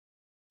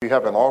You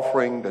have an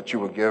offering that you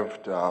will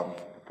give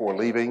before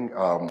leaving.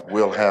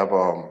 We'll have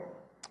a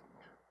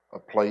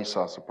place.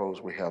 I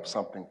suppose we have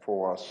something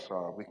for us.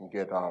 We can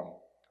get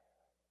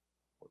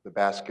the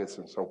baskets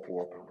and so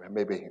forth.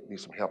 Maybe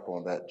need some help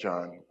on that,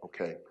 John.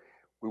 Okay.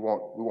 We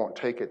won't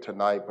take it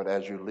tonight, but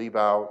as you leave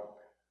out,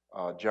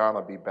 John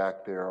will be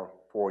back there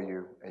for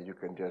you, and you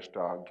can just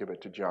give it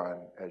to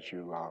John as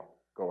you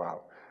go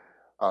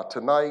out.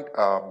 Tonight,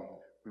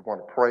 we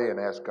want to pray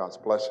and ask God's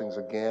blessings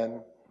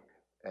again,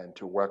 and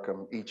to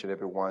welcome each and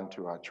every one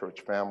to our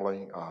church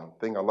family.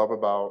 Thing I love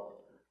about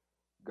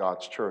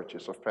God's church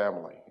is a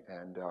family.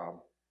 And,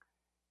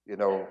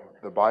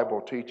 the Bible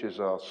teaches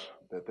us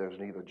that there's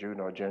neither Jew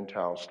nor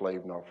Gentile,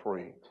 slave nor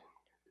free,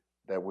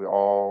 that we're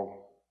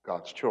all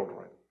God's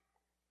children.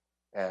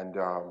 And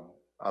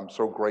I'm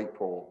so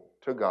grateful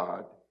to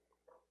God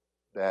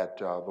that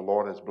the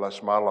Lord has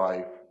blessed my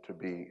life to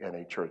be in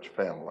a church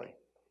family.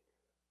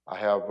 I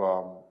have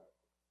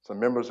some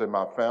members in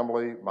my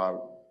family, my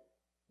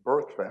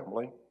birth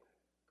family,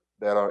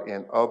 that are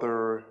in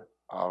other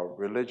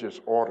religious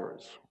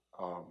orders,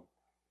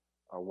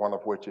 one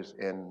of which is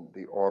in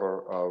the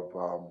order of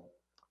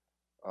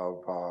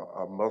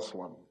a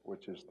Muslim,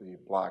 which is the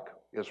Black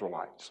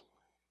Israelites.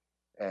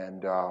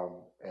 And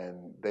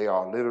they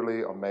are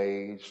literally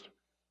amazed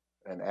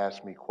and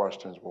ask me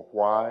questions. Well,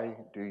 why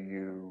do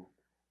you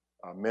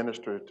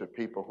minister to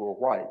people who are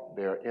white?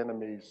 They're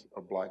enemies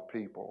of black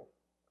people.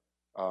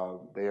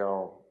 They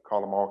call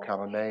them all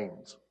kind of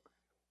names.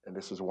 And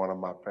this is one of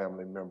my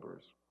family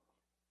members.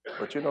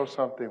 But you know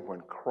something? When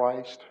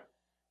Christ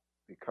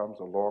becomes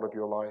the Lord of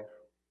your life,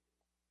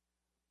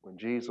 when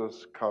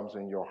Jesus comes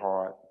in your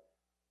heart,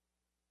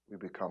 we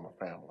become a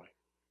family.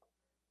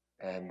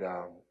 And,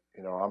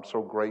 I'm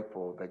so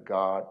grateful that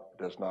God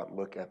does not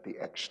look at the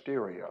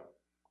exterior.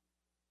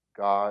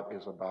 God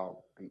is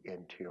about the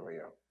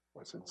interior,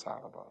 what's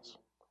inside of us.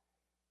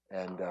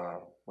 And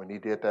when he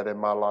did that in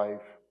my life,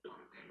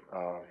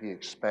 he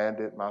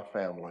expanded my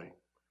family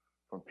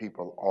from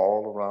people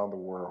all around the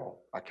world.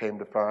 I came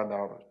to find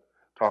out,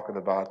 talking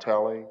to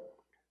Vitaly,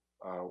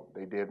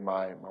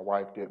 my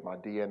wife did my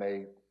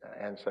DNA,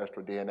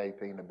 ancestral DNA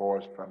thing. The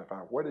boys trying to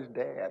find, what is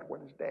dad?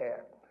 What is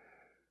dad?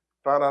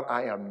 Found out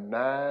I am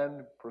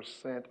 9%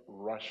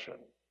 Russian.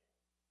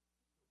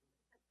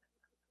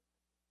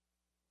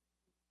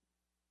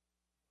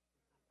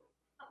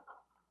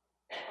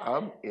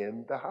 I'm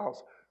in the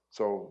house.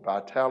 So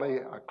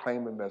Vitaly, I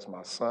claim him as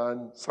my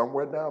son.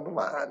 Somewhere down the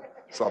line,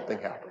 something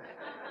happened.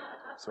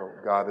 So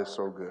God is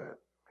so good.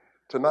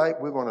 Tonight,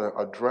 we're going to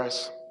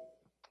address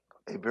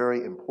a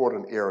very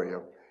important area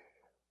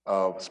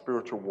of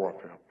spiritual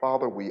warfare.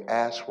 Father, we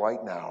ask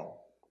right now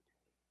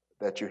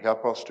that you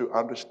help us to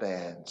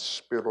understand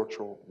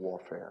spiritual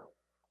warfare.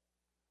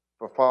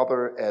 But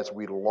Father, as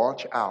we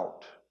launch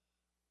out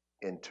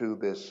into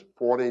this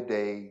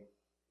 40-day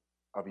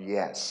of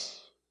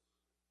yes,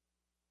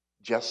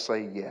 just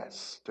say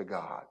yes to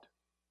God.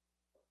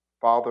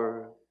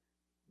 Father,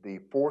 the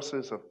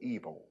forces of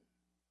evil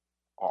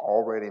are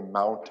already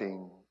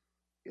mounting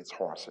its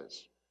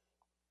horses.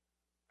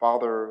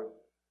 Father,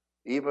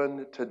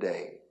 even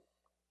today,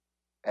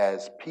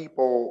 as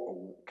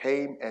people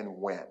came and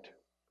went,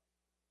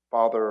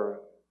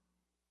 Father,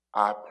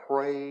 I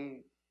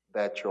pray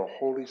that your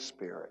Holy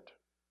Spirit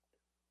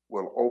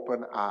will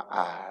open our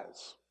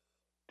eyes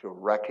to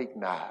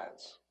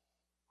recognize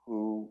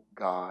who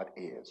God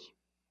is.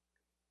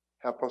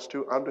 Help us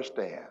to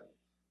understand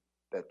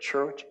that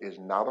church is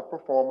not a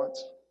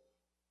performance.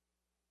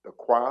 The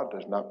choir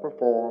does not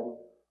perform.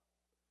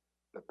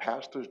 The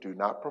pastors do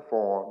not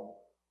perform.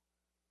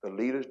 The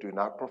leaders do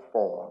not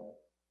perform.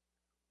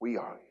 We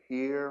are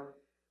here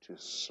to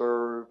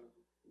serve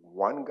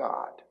one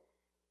God,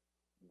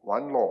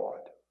 one Lord,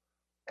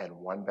 and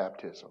one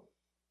baptism.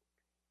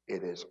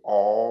 It is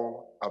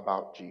all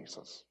about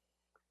Jesus.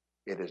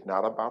 It is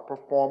not about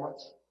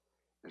performance.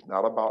 It's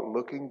not about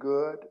looking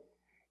good.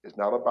 It's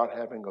not about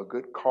having a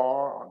good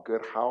car, a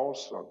good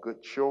house, or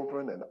good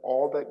children, and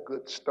all that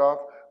good stuff,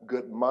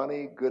 good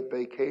money, good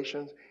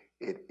vacations.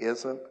 It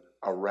isn't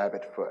a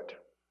rabbit foot.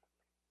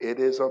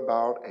 It is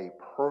about a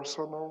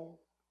personal,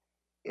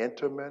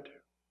 intimate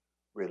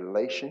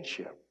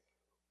relationship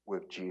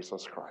with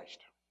Jesus Christ.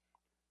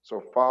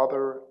 So,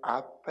 Father,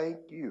 I thank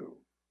you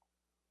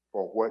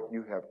for what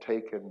you have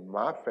taken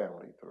my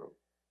family through,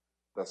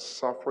 the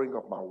suffering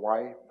of my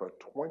wife for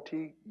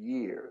 20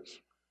 years,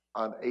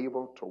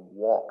 unable to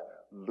walk,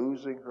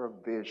 losing her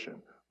vision,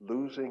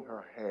 losing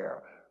her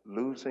hair,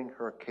 losing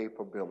her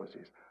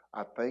capabilities.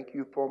 I thank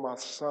you for my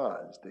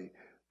sons, the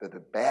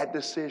bad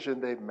decision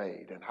they've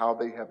made and how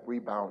they have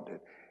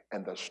rebounded,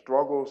 and the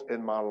struggles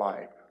in my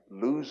life,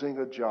 losing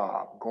a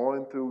job,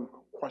 going through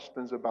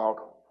questions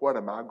about what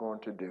am I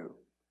going to do.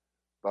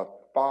 But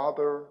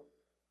Father,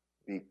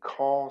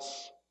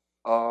 because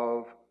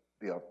of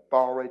the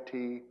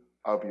authority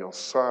of your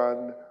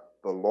Son,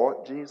 the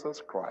Lord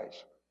Jesus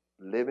Christ,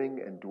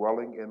 living and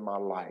dwelling in my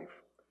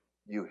life,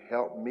 you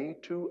help me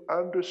to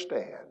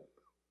understand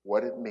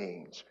what it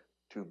means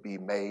to be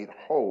made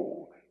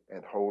whole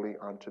and holy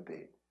unto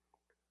thee.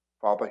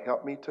 Father,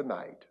 help me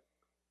tonight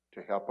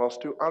to help us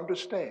to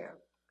understand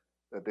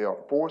that there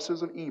are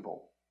forces of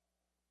evil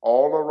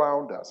all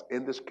around us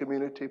in this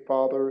community,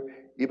 Father,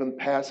 even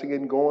passing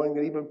and going,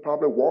 and even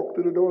probably walk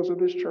through the doors of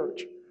this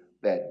church,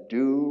 that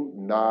do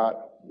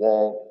not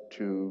want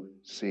to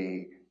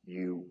see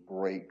you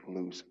break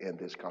loose in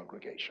this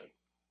congregation.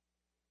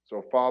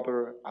 So,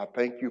 Father, I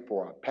thank you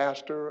for our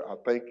pastor. I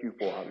thank you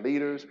for our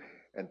leaders.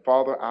 And,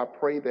 Father, I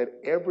pray that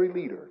every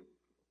leader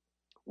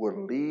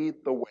will lead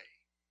the way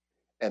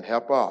and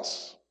help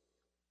us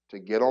to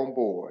get on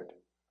board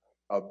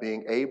of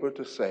being able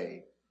to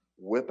say,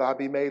 "Wilt thou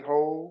be made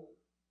whole?"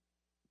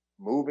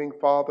 Moving,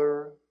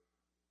 Father,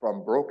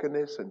 from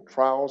brokenness and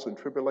trials and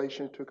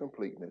tribulation to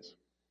completeness.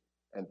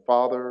 And,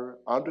 Father,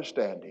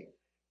 understanding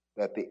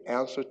that the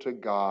answer to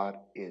God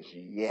is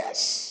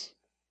yes.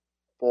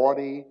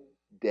 40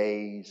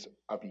 days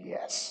of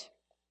yes.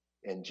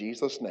 In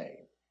Jesus'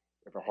 name.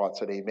 If our heart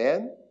said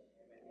amen,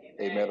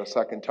 amen a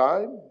second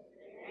time,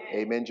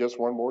 amen just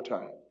one more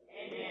time.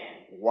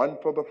 One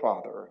for the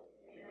Father,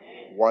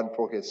 one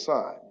for his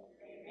Son,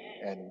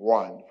 and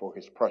one for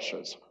his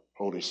precious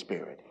Holy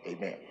Spirit.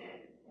 Amen.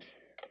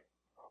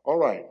 All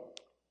right.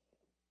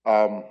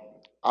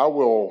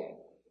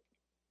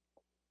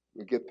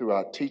 We'll get through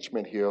our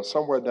teachment here.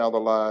 Somewhere down the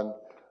line,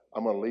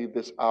 I'm going to leave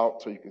this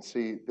out so you can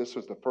see this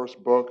is the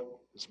first book.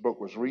 This book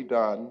was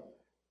redone.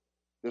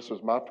 This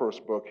was my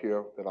first book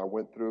here that I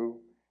went through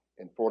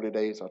in 40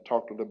 days. I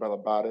talked a little bit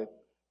about it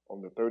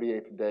on the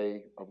 38th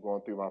day of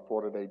going through my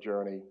 40-day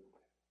journey.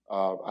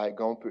 I had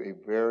gone through a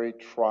very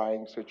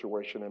trying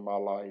situation in my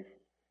life,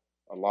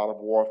 a lot of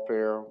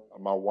warfare.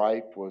 My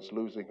wife was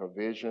losing her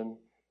vision.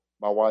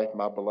 My wife,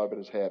 my beloved,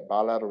 has had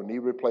bilateral knee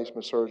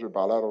replacement surgery,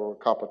 bilateral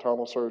carpal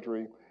tunnel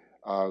surgery,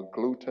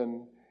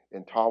 gluten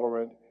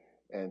intolerant,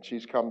 and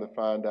she's come to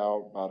find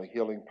out by the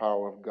healing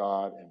power of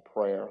God and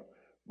prayer,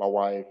 my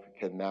wife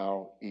can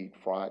now eat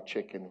fried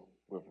chicken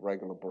with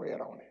regular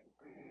bread on it.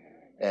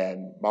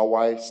 And my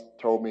wife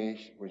told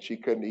me when she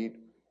couldn't eat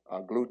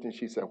gluten,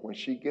 she said when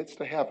she gets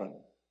to heaven,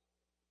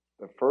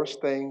 the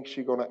first thing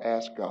she's going to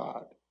ask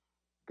God,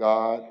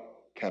 God,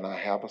 can I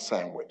have a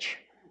sandwich?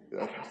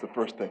 That's the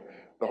first thing.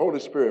 The Holy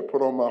Spirit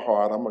put on my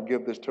heart, I'm going to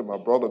give this to my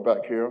brother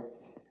back here,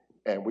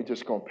 and we're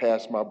just going to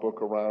pass my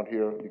book around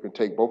here. You can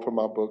take both of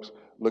my books.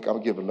 Look, I'm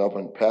going to give another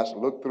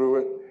one. Look through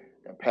it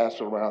and pass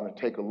it around and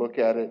take a look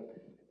at it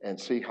and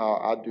see how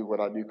I do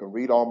what I do. You can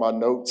read all my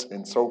notes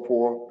and so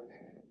forth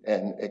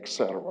and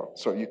etc.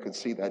 So you can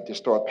see that.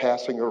 Just start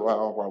passing it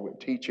around while we're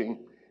teaching,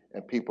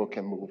 and people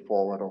can move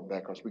forward on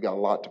that because we got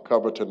a lot to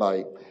cover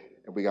tonight,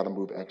 and we got to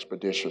move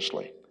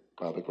expeditiously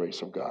by the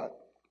grace of God.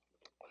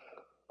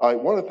 All right,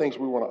 one of the things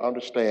we want to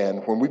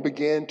understand when we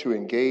begin to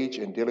engage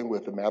in dealing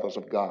with the matters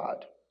of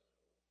God,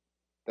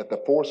 that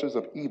the forces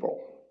of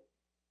evil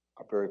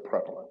are very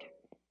prevalent.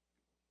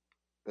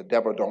 The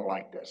devil don't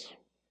like this,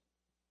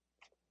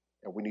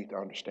 and we need to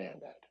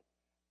understand that.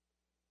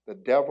 The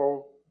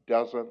devil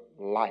doesn't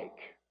like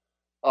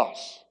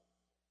us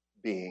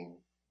being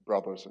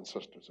brothers and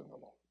sisters in the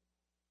Lord.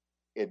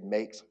 It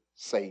makes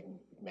Satan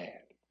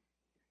mad.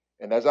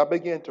 And as I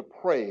began to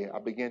pray, I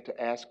began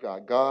to ask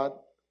God, God,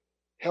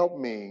 help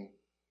me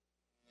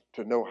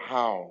to know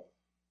how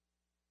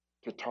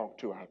to talk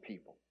to our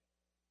people.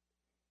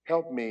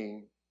 Help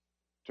me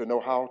to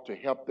know how to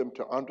help them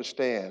to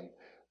understand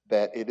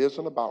that it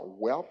isn't about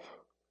wealth,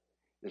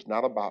 it's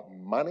not about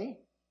money,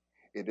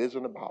 it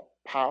isn't about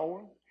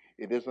power,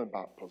 it isn't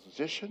about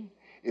position,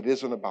 it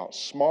isn't about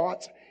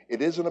smarts,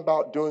 it isn't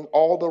about doing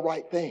all the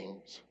right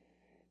things.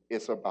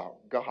 It's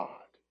about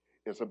God.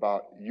 It's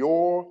about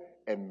your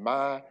and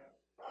my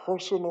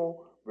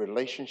personal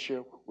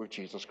relationship with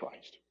Jesus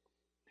Christ.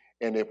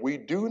 And if we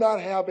do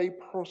not have a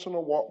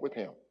personal walk with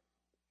him,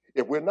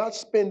 if we're not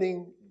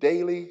spending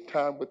daily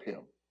time with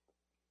him,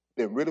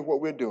 then really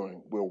what we're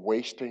doing, we're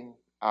wasting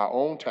our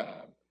own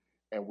time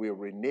and we're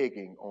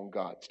reneging on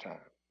God's time.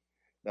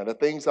 Now, the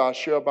things I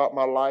share about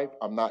my life,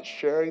 I'm not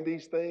sharing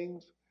these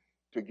things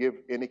to give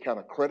any kind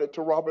of credit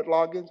to Robert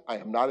Loggins. I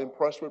am not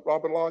impressed with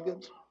Robert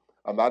Loggins.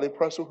 I'm not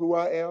impressed with who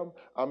I am.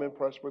 I'm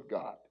impressed with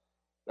God.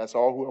 That's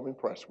all who I'm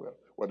impressed with.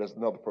 Well, there's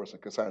another person,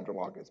 Cassandra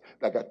Loggins.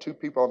 I got two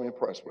people I'm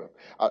impressed with.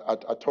 I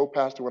told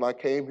Pastor when I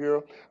came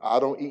here, I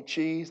don't eat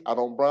cheese. I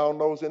don't brown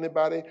nose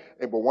anybody.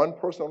 And but one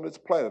person on this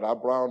planet I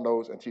brown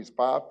nose, and she's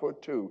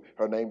 5'2".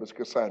 Her name is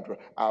Cassandra.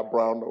 I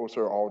brown nose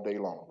her all day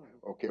long.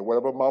 Okay,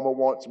 whatever mama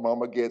wants,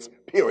 mama gets,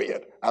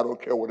 period. I don't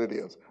care what it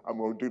is. I'm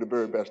going to do the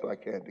very best I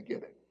can to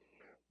get it.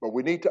 But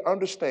we need to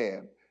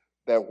understand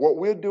that what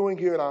we're doing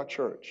here in our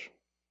church,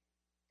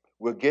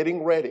 we're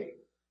getting ready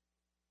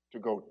to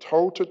go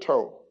toe to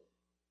toe,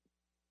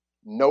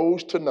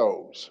 nose to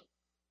nose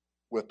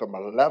with the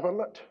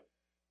malevolent,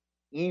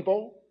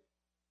 evil,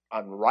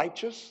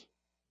 unrighteous,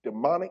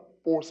 demonic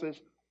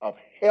forces of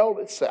hell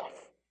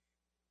itself.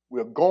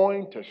 We're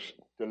going to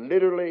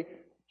literally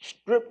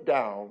strip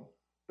down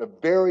the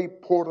very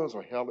portals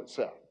of hell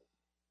itself.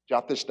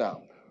 Jot this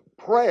down.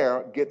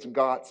 Prayer gets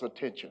God's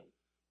attention.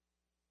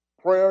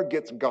 Prayer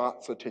gets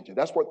God's attention.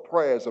 That's what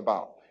prayer is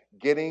about.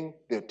 getting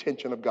the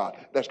attention of God.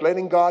 That's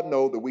letting God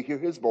know that we hear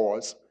his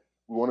voice.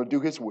 We want to do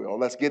his will.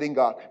 That's getting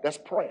God. That's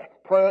prayer.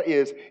 Prayer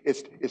is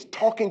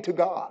talking to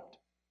God.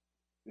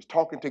 It's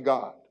talking to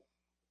God.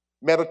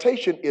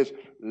 Meditation is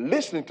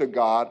listening to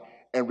God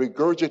and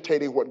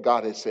regurgitating what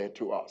God has said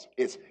to us.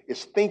 It's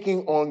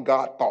thinking on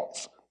God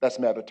thoughts. That's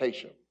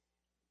meditation.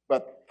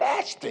 But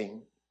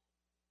fasting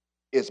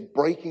is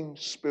breaking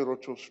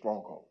spiritual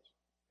strongholds.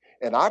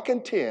 And I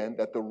contend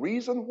that the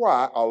reason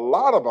why a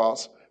lot of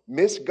us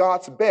miss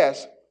God's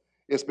best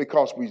is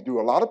because we do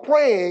a lot of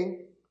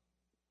praying,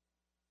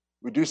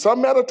 we do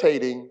some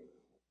meditating,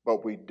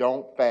 but we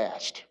don't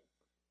fast.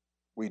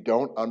 We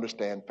don't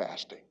understand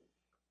fasting.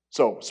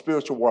 So,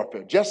 spiritual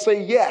warfare. Just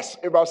say yes.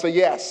 Everybody say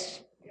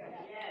yes.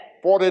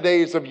 40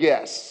 days of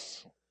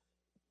yes.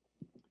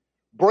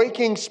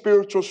 Breaking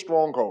spiritual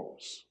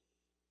strongholds.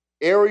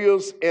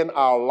 Areas in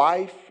our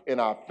life, in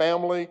our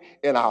family,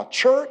 in our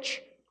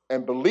church,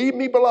 and believe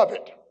me,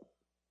 beloved,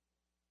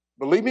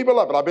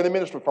 I've been in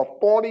ministry for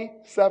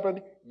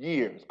 47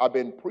 years. I've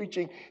been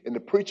preaching in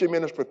the preaching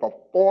ministry for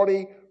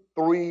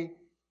 43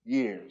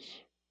 years.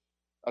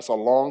 That's a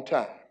long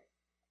time.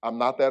 I'm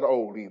not that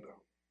old either.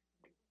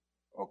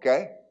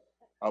 Okay?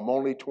 I'm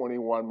only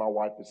 21. My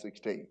wife is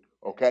 16.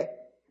 Okay?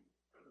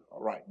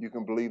 All right. You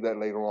can believe that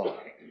later on.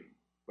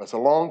 That's a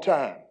long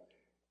time.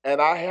 And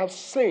I have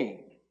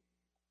seen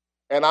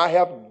and I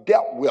have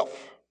dealt with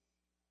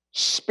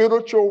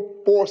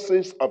spiritual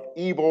forces of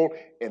evil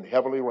in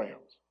heavenly realms.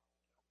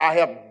 I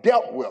have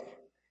dealt with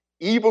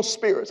evil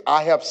spirits.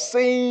 I have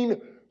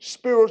seen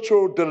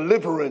spiritual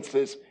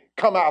deliverances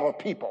come out of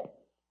people.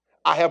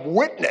 I have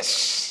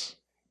witnessed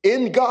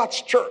in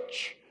God's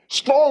church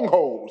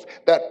strongholds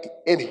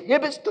that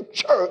inhibits the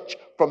church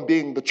from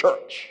being the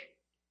church,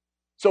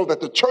 so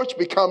that the church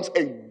becomes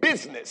a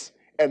business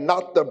and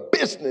not the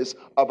business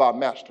of our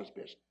master's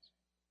business.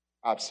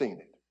 I've seen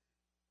it.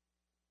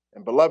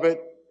 And beloved,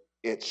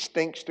 it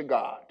stinks to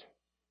God.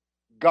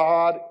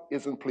 God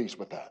isn't pleased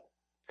with that.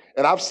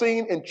 And I've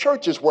seen in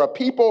churches where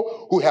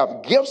people who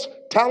have gifts,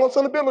 talents,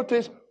 and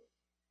abilities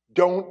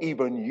don't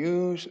even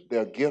use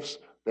their gifts,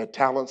 their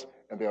talents,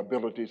 and their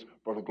abilities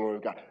for the glory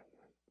of God.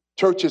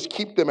 Churches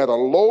keep them at a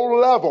low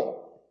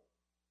level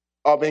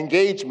of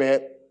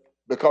engagement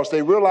because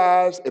they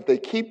realize if they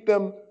keep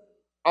them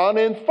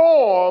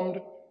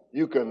uninformed,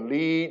 you can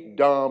lead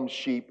dumb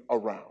sheep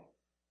around.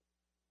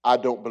 I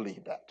don't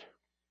believe that.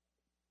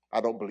 I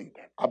don't believe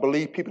that. I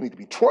believe people need to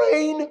be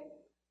trained,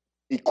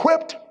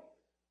 equipped,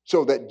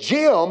 so that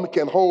Jim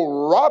can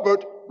hold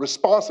Robert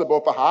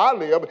responsible for how I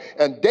live,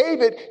 and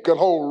David can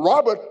hold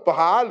Robert for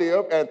how I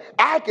live, and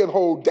I can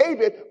hold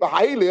David for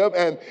how he live,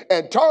 and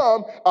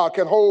Tom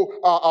can hold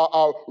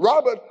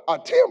Robert,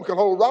 Tim can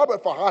hold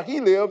Robert for how he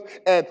lives,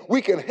 and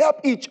we can help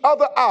each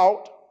other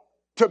out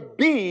to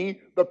be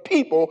the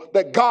people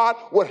that God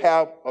would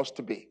have us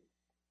to be.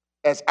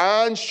 As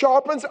iron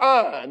sharpens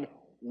iron,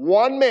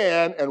 one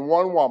man and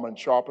one woman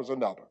sharpens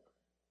another.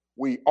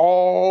 We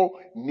all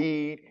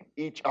need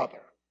each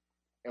other.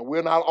 And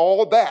we're not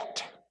all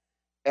that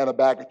and a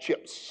bag of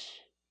chips.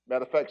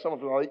 Matter of fact, some of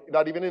us are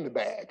not even in the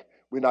bag.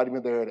 We're not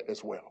even there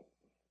as well.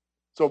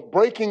 So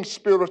breaking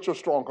spiritual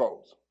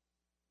strongholds.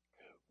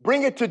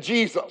 Bring it to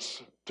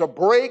Jesus to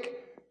break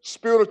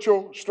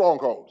spiritual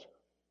strongholds.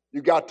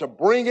 You got to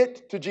bring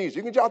it to Jesus.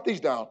 You can jot these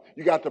down.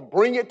 You got to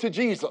bring it to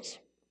Jesus.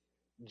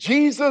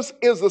 Jesus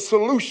is the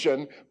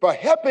solution for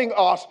helping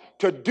us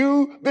to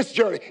do this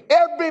journey.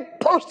 Every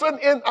person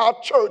in our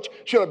church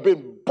should have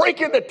been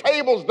breaking the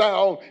tables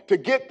down to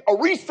get a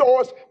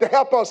resource to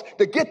help us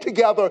to get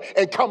together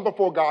and come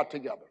before God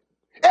together.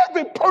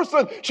 Every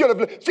person should have,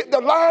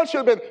 the line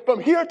should have been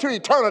from here to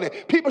eternity.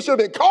 People should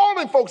have been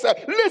calling folks out.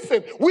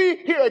 Listen, we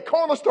here at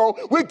Cornerstone,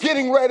 we're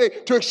getting ready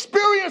to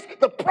experience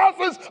the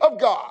presence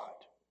of God.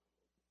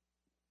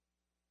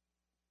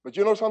 But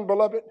you know something,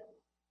 beloved?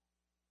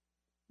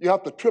 You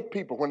have to trip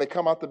people when they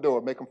come out the door,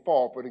 make them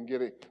fall before they can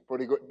get it.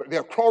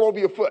 They'll crawl over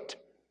your foot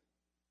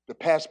to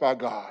pass by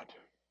God.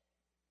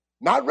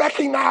 Not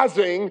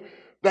recognizing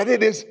that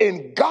it is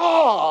in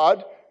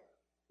God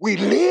we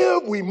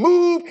live, we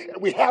move,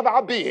 and we have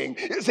our being.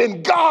 It's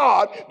in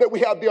God that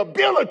we have the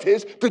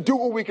abilities to do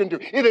what we can do.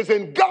 It is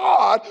in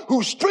God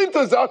who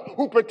strengthens us,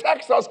 who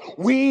protects us.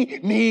 We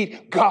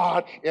need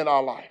God in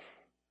our life.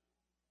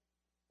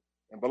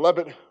 And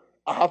beloved,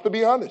 I have to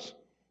be honest.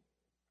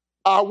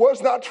 I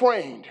was not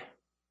trained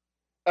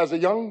as a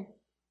young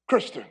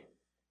Christian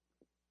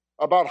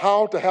about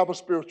how to have a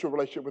spiritual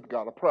relationship with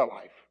God, a prayer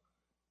life.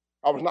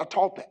 I was not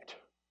taught that.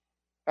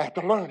 I had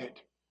to learn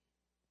it.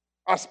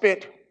 I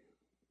spent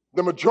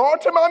the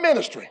majority of my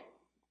ministry,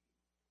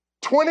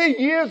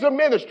 20 years of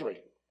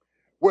ministry,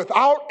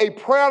 without a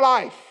prayer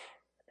life.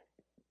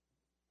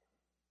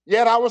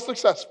 Yet I was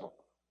successful,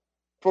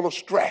 full of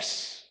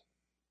stress.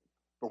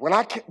 But when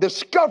I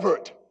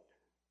discovered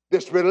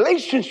this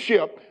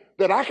relationship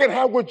that I can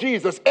have with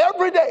Jesus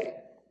every day,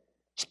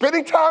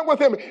 Spending time with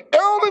him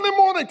early in the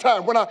morning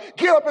time. When I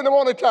get up in the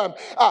morning time,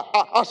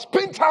 I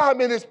spend time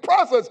in his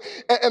presence.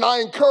 And I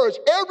encourage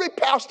every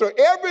pastor,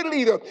 every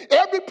leader,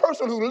 every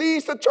person who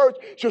leads the church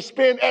should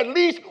spend at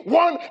least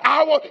 1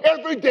 hour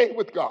every day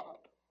with God.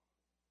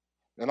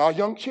 And our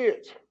young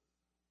kids,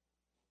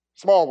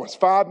 small ones,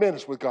 5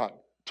 minutes with God.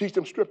 Teach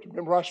them scripture,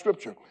 memorize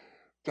scripture,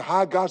 to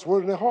hide God's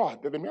word in their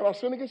heart, that they may not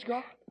sin against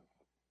God.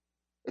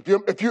 If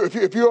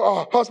you're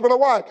a husband or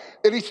wife,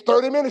 at least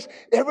 30 minutes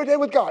every day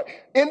with God.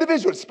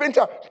 Individually, spend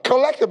time.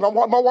 Collective, my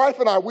wife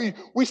and I, we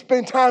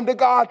spend time to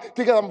God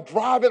together. I'm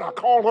driving, I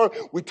call her.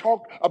 We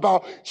talk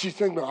about, she's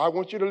saying, I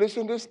want you to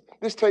listen to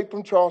this tape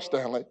from Charles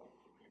Stanley.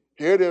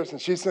 Here it is. And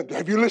she said,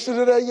 have you listened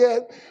to that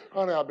yet?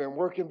 Honey, I've been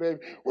working, baby.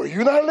 Well,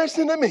 you're not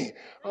listening to me.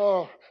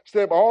 Oh,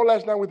 stayed up all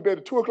last night with bed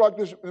at 2 o'clock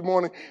this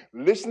morning,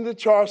 listening to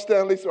Charles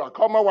Stanley. So I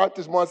called my wife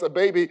this morning and said,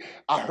 baby,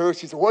 I heard.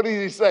 She said, what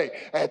did he say?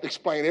 I had to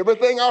explain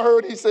everything I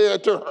heard he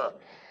said to her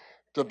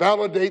to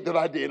validate that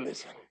I did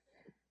listen.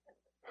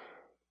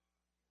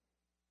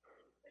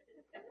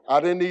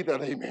 I didn't need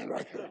that amen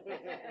right there.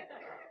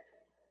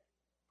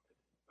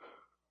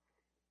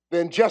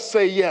 Then just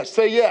say yes.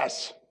 Say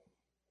yes.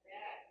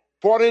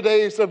 40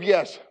 days of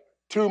yes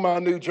to my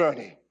new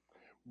journey.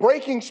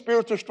 Breaking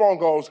spiritual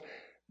strongholds.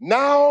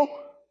 Now,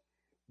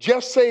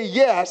 just say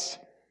yes.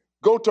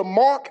 Go to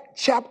Mark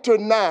chapter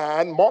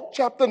 9, and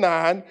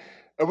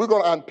we're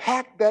going to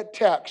unpack that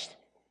text,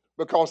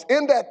 because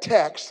in that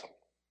text,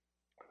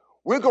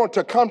 we're going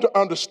to come to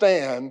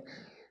understand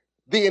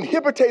the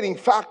inhibiting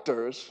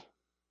factors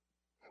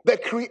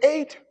that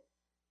create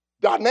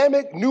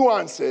dynamic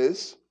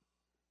nuances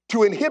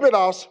to inhibit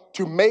us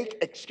to make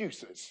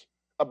excuses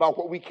about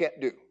what we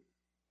can't do.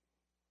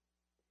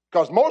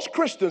 Because most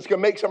Christians can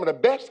make some of the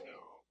best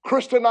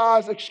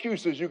Christianized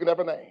excuses you can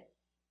ever name.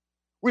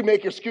 We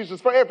make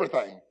excuses for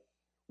everything.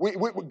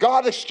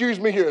 God, excuse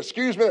me here,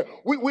 excuse me.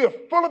 We are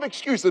full of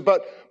excuses.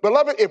 But,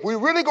 beloved, if we're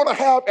really going to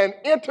have an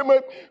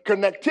intimate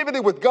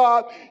connectivity with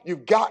God,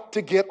 you've got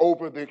to get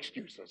over the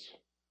excuses.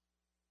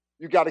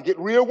 You've got to get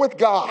real with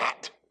God.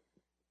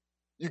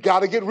 You've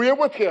got to get real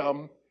with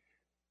him.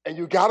 And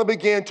you got to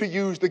begin to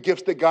use the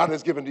gifts that God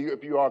has given to you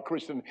if you are a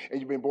Christian and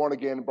you've been born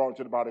again and brought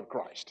into the body of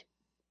Christ.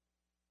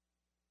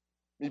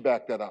 Let me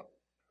back that up.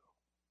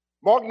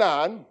 Mark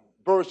 9,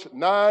 verse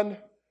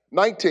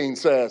 19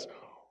 says,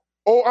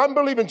 O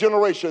unbelieving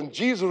generation,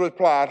 Jesus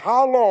replied,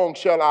 how long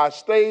shall I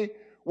stay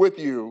with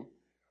you?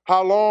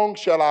 How long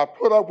shall I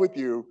put up with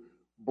you?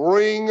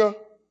 Bring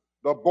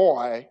the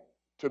boy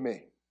to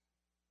me.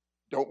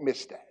 Don't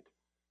miss that.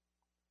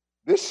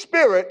 This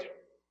spirit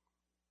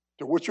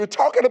to which we're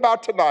talking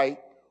about tonight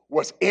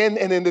was in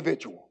an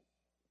individual,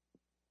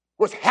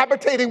 was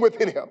habitating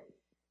within him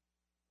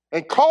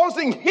and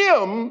causing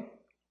him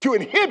to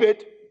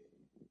inhibit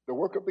the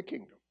work of the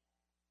kingdom.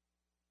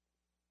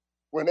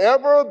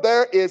 Whenever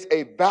there is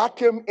a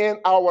vacuum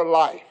in our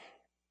life,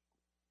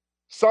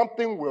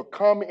 something will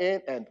come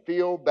in and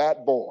fill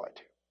that void,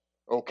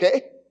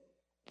 okay?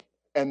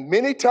 And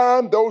many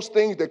times those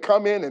things that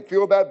come in and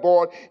fill that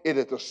void, it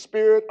is the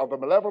spirit of the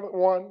malevolent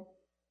one,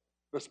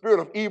 the spirit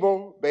of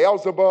evil,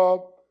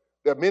 Beelzebub.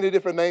 There are many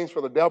different names for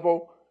the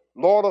devil.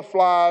 Lord of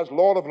flies,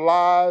 Lord of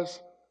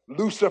lies,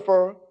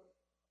 Lucifer.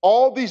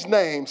 All these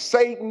names,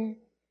 Satan,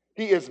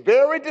 he is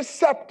very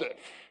deceptive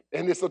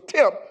in this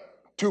attempt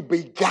to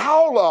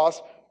beguile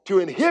us, to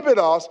inhibit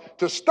us,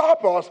 to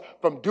stop us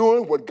from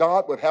doing what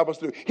God would have us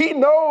do. He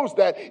knows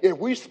that if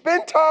we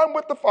spend time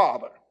with the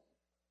Father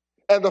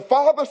and the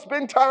Father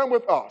spend time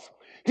with us,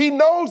 he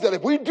knows that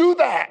if we do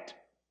that,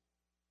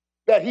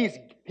 that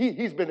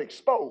he's been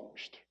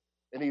exposed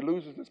and he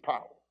loses his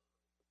power.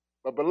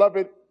 But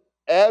beloved,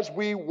 as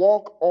we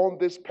walk on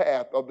this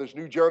path of this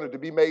new journey to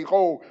be made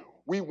whole,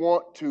 we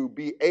want to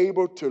be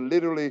able to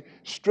literally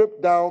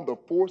strip down the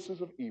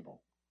forces of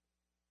evil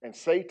and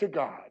say to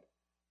God,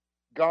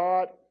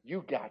 God,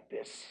 you got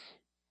this.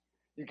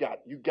 You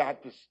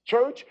got this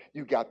church.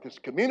 You got this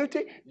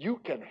community. You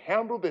can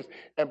handle this.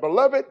 And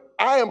beloved,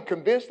 I am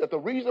convinced that the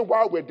reason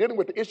why we're dealing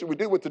with the issue we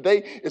deal with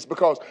today is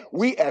because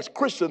we as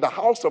Christians, the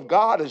house of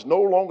God is no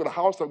longer the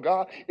house of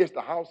God. It's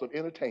the house of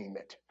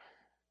entertainment,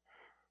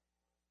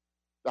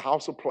 the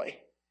house of play,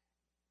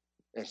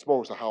 and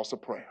suppose the house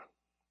of prayer.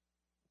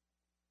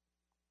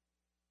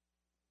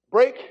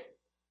 Break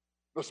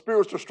the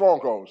spiritual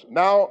strongholds.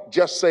 Now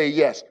just say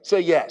yes.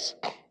 Say yes.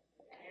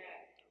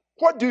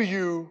 What do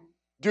you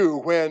do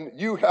when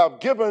you have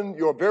given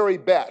your very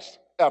best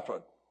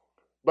effort,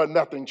 but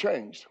nothing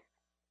changed?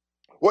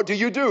 What do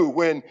you do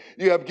when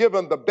you have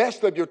given the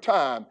best of your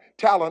time,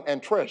 talent,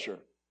 and treasure,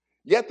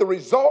 yet the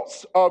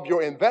results of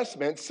your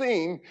investment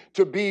seem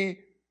to be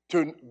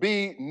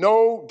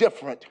no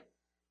different?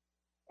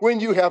 When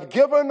you have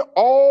given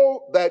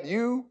all that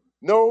you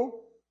know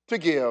to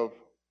give,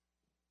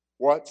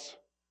 what's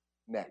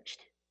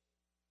next?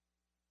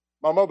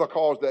 My mother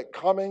calls that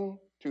coming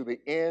to the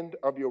end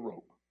of your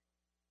rope.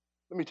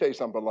 Let me tell you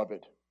something,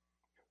 beloved.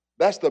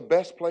 That's the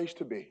best place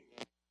to be,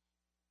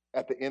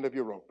 at the end of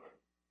your rope.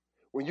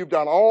 When you've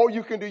done all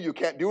you can do, you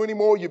can't do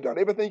anymore, you've done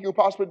everything you can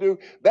possibly do,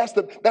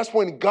 that's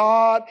when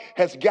God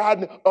has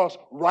gotten us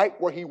right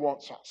where he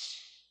wants us.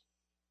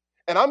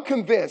 And I'm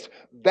convinced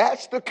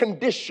that's the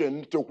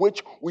condition to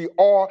which we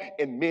are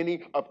in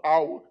many of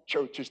our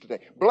churches today.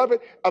 Beloved,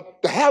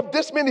 to have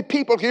this many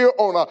people here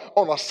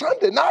on a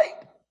Sunday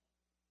night,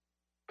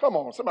 come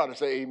on, somebody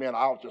say amen,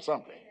 ouch or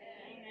something.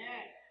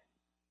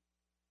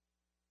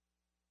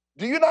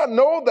 Do you not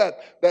know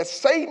that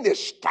Satan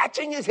is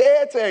scratching his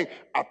head saying,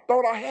 I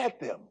thought I had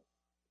them?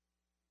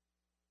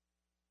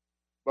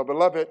 But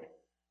beloved,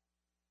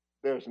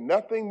 there's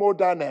nothing more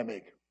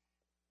dynamic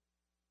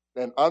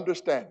than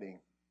understanding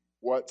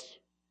what's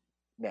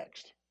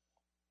next.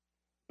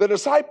 The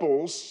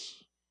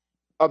disciples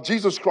of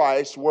Jesus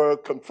Christ were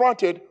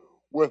confronted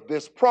with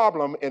this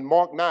problem in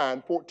Mark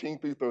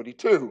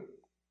 9:14-32.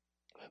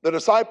 The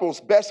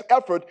disciples' best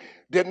effort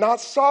did not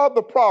solve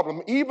the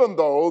problem, even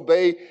though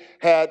they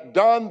had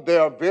done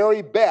their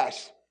very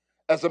best.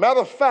 As a matter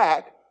of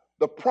fact,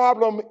 the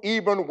problem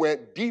even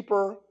went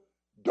deeper,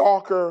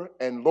 darker,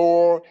 and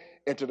lower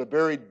into the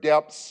very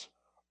depths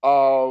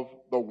of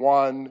the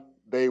one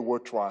they were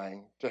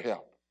trying to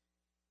help.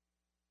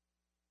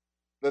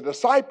 The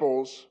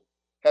disciples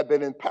had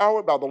been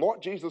empowered by the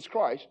Lord Jesus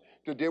Christ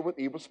to deal with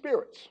evil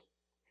spirits.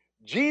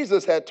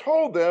 Jesus had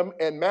told them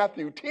in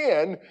Matthew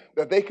 10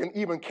 that they can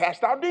even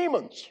cast out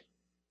demons.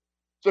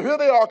 So here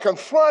they are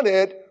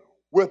confronted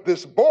with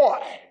this boy,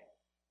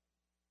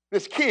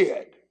 this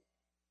kid,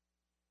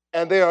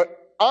 and they are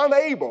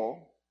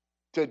unable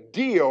to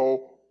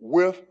deal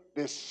with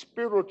this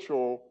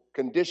spiritual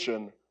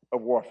condition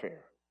of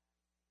warfare.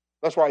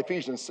 That's why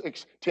Ephesians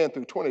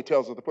 6:10-20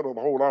 tells us to put on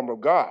the whole armor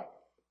of God.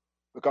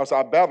 Because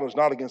our battle is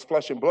not against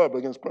flesh and blood, but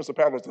against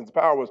principalities and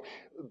powers.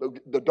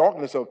 The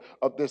darkness of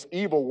this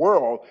evil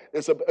world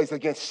is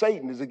against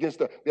Satan, is against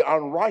the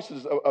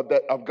unrighteousness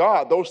of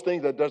God, those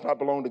things that does not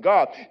belong to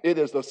God. It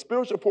is the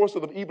spiritual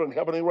forces of evil in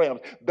heavenly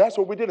realms. That's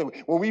what we did.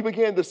 When we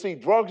began to see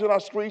drugs in our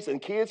streets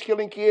and kids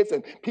killing kids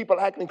and people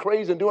acting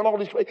crazy and doing all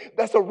these crazy,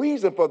 that's a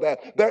reason for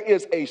that. There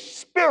is a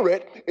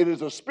spirit. It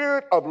is a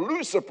spirit of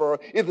Lucifer.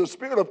 It is a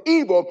spirit of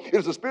evil. It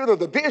is a spirit of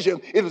division.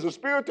 It is a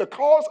spirit to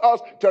cause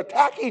us to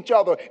attack each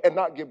other and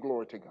not give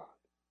glory to God.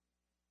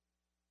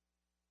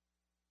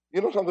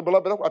 You know something,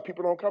 beloved? That's why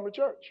people don't come to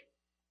church.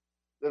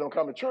 They don't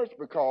come to church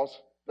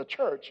because the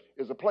church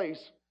is a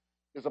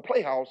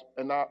playhouse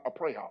and not a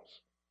pray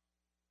house.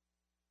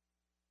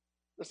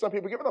 There's some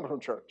people giving up from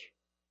church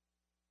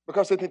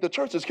because they think the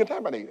church is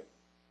contaminated.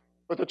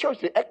 But the church,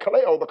 the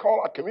ekkaleo, the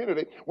call-out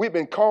community, we've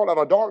been called out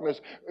of darkness.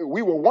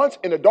 We were once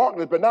in the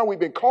darkness, but now we've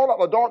been called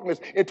out of darkness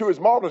into his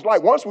marvelous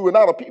light. Once we were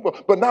not a people,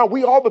 but now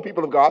we are the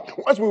people of God.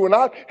 Once we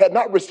had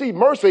not received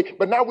mercy,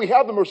 but now we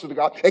have the mercy of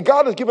God. And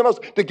God has given us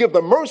to give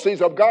the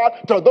mercies of God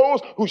to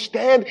those who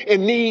stand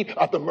in need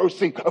of the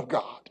mercy of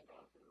God.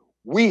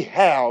 We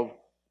have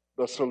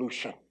the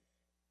solution.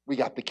 We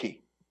got the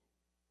key.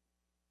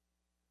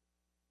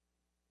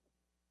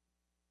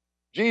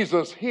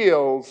 Jesus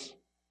heals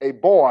a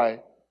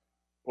boy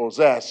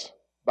possessed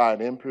by an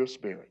impure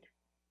spirit.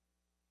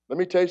 Let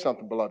me tell you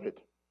something, beloved.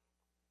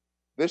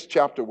 This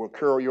chapter will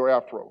curl your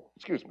afro.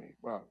 Excuse me.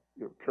 Wow,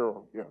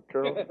 curl.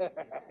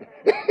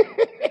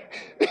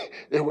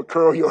 It will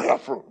curl your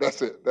afro.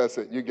 That's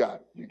it. You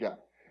got it.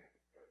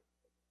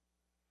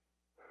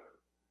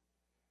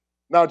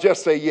 Now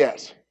just say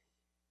yes.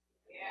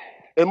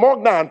 In Mark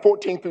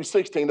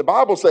 9:14-16, the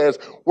Bible says,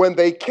 when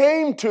they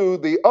came to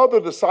the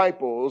other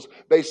disciples,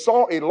 they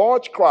saw a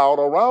large crowd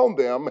around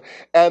them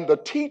and the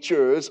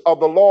teachers of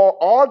the law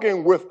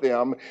arguing with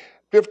them.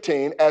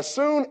 15, as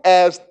soon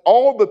as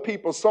all the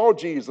people saw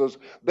Jesus,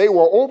 they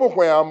were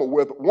overwhelmed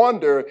with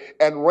wonder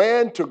and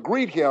ran to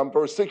greet him.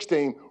 Verse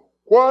 16,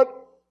 what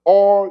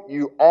are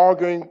you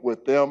arguing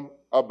with them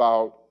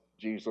about?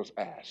 Jesus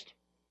asked.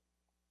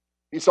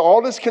 He saw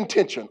all this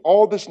contention,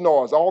 all this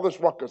noise, all this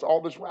ruckus, all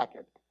this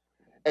racket.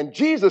 And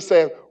Jesus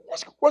said,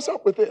 what's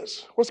up with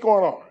this? What's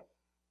going on?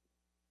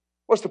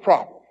 What's the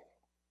problem?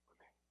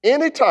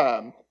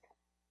 Anytime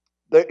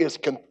there is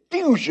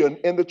confusion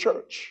in the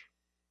church,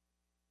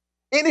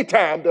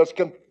 anytime there's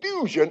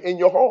confusion in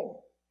your home,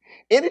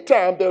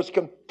 anytime there's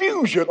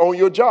confusion on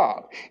your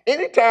job,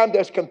 anytime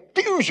there's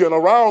confusion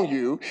around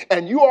you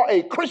and you are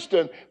a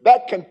Christian,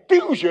 that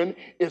confusion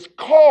is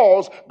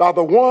caused by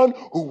the one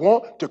who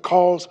wants to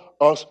cause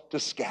us to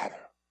scatter.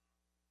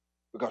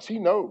 Because he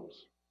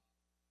knows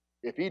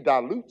if he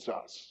dilutes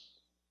us,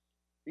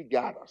 he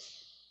got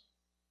us.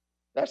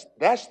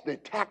 That's the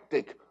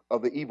tactic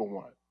of the evil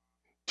one,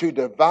 to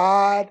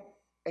divide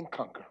and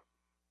conquer,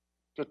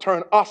 to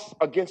turn us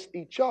against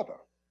each other.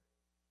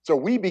 So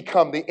we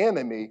become the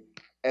enemy,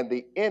 and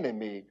the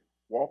enemy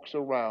walks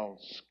around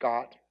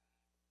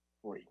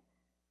scot-free.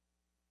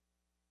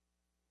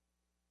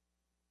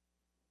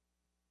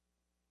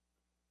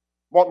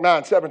 Mark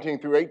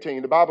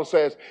 9:17-18, the Bible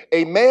says,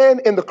 a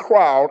man in the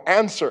crowd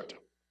answered,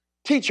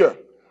 Teacher,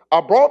 I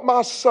brought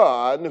my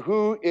son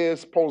who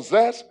is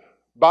possessed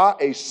by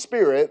a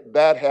spirit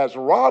that has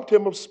robbed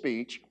him of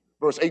speech,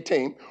 Verse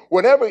 18,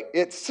 whenever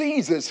it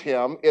seizes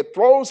him, it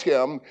throws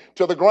him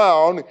to the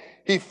ground.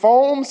 He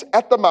foams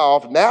at the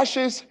mouth,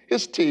 gnashes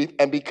his teeth,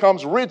 and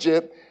becomes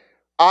rigid.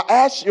 I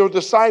asked your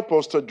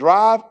disciples to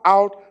drive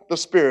out the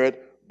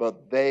spirit,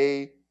 but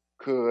they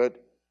could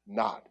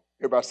not.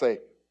 Everybody say,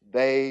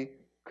 they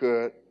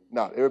could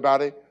not.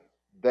 Everybody,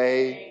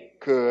 they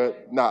could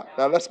not.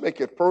 Now let's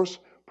make it first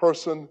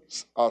person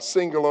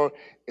singular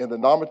in the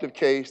nominative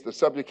case, the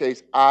subject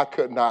case, I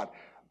could not.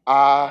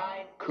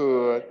 I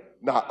could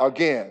not.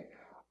 Again,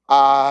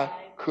 I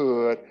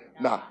could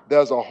not.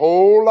 There's a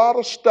whole lot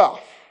of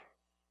stuff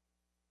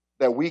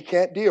that we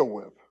can't deal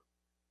with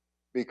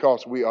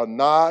because we are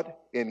not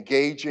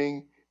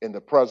engaging in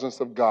the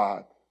presence of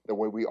God the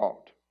way we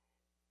ought.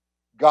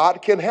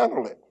 God can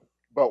handle it,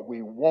 but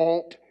we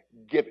won't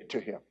give it to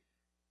him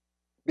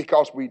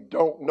because we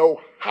don't know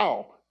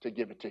how to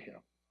give it to him.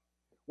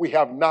 We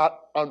have not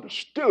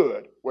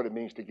understood what it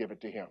means to give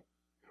it to him.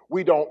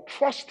 We don't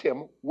trust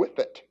him with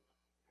it.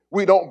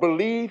 We don't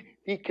believe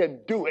he can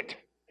do it.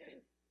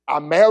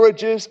 Our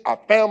marriages, our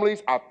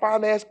families, our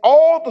finance,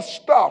 all the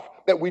stuff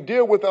that we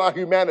deal with in our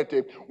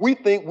humanity, we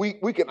think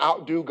we can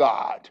outdo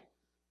God.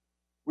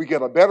 We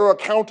get a better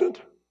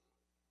accountant.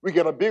 We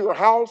get a bigger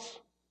house.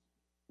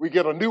 We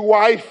get a new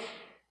wife,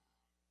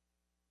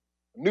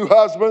 a new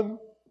husband.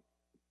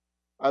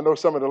 I know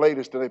some of the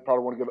ladies today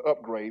probably want to get an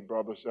upgrade,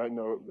 brothers. I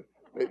know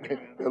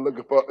they're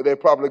looking for. They're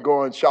probably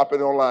going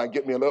shopping online,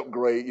 get me an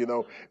upgrade.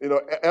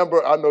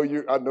 Amber, I know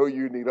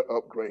you need an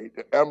upgrade.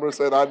 Amber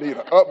said I need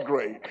an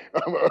upgrade.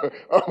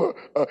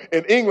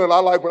 In England, I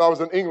like when I was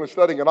in England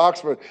studying in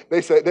Oxford.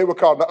 They said they were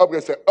called an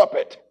upgrade. They said up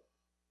it,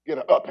 get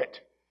an up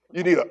it.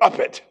 You need an up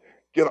it,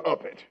 get an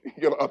up it,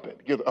 get an up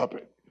it, get an up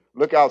it.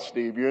 Look out,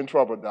 Steve. You're in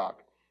trouble, Doc.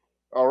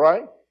 All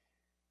right.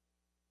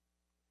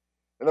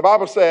 And the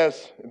Bible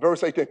says in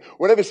verse 18,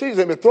 whenever it sees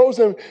him, it throws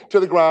him to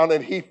the ground,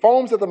 and he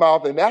foams at the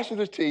mouth and gnashes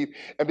his teeth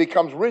and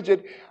becomes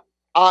rigid.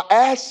 I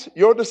asked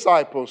your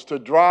disciples to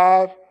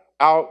drive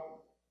out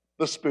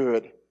the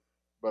spirit,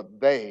 but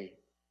they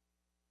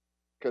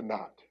could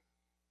not.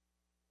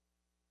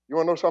 You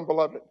want to know something,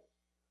 beloved?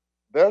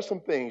 There are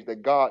some things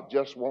that God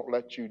just won't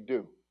let you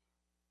do.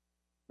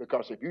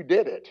 Because if you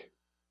did it,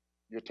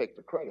 you'll take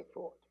the credit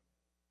for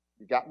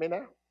it. You got me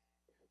now?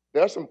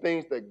 There are some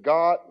things that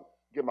God,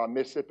 get my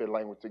Mississippi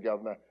language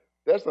together now.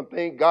 There's some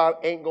things God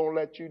ain't going to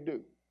let you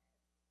do.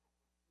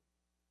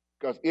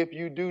 Because if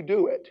you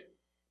do it,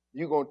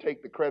 you're going to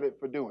take the credit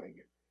for doing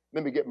it.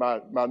 Let me get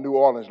my New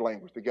Orleans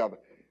language together.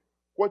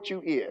 What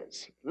you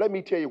is, let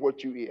me tell you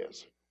what you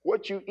is.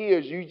 What you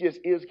is, you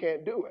just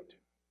can't do it.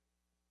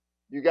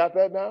 You got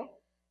that now?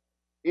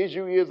 Is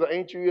you is or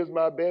ain't you is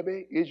my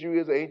baby? Is you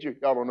is or ain't you?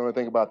 Y'all don't know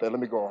anything about that. Let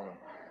me go on.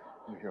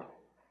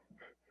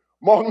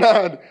 Mark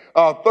 9,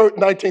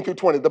 19 through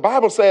 20. The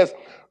Bible says,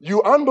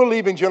 you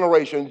unbelieving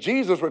generation,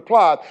 Jesus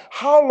replied,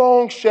 how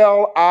long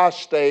shall I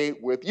stay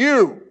with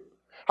you?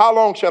 How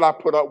long shall I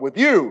put up with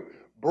you?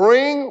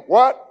 Bring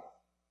what?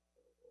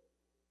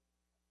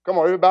 Come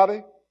on,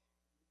 everybody.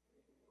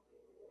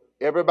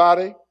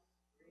 Everybody.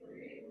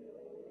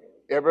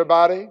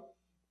 Everybody.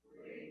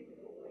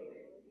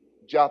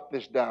 Jot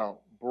this down.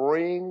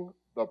 Bring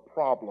the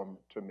problem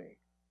to me.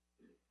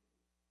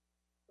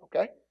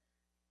 Okay?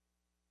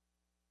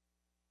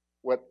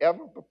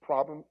 Whatever the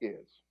problem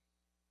is,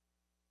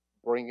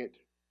 bring it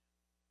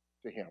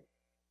to him.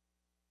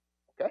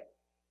 Okay?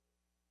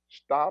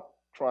 Stop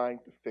trying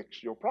to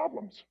fix your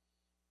problems.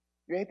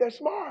 You ain't that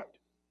smart.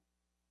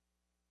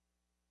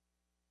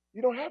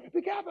 You don't have it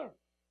together.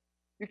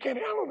 You can't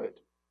handle it.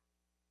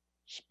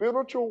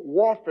 Spiritual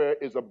warfare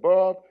is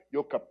above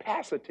your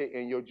capacity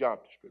and your job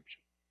description.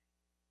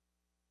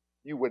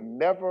 You would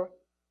never,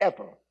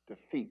 ever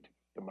defeat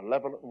the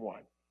malevolent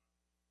one.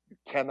 You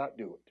cannot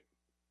do it.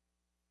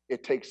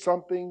 It takes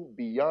something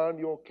beyond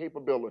your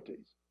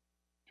capabilities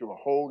to a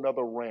whole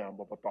nother realm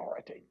of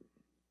authority.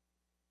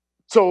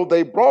 So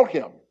they brought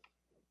him.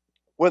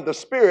 When the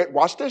Spirit,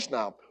 watch this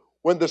now,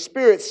 when the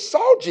Spirit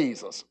saw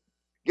Jesus,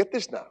 get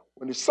this now,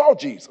 when he saw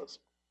Jesus,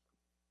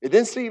 it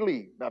didn't see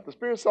Lee. Now, if the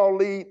Spirit saw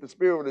Lee, the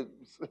Spirit would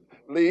have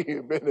Lee.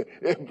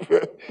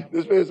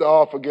 The Spirit said,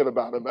 oh, forget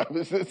about him.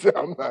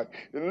 I'm not.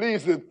 Lee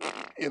said,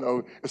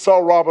 saw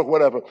Robert,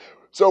 whatever.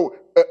 So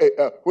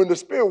when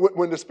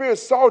the Spirit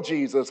saw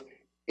Jesus,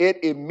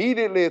 it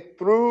immediately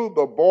threw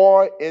the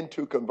boy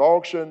into a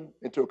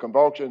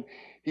convulsion.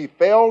 He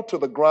fell to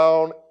the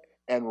ground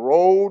and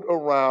rolled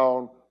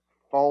around,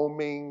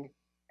 foaming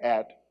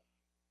at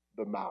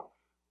the mouth.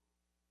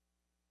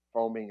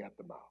 Foaming at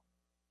the mouth.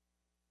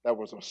 There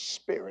was a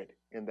spirit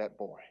in that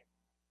boy.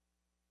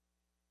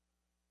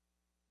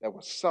 There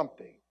was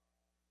something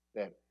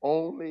that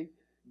only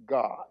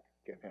God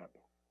can handle.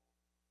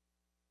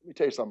 Let me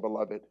tell you something,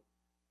 beloved.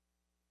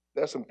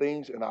 There's some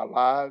things in our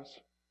lives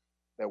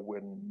that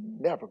will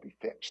never be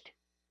fixed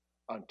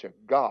until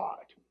God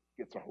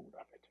gets a hold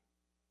of it.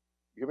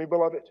 You hear me,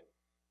 beloved?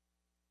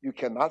 You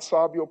cannot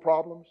solve your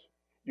problems.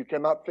 You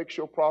cannot fix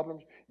your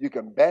problems. You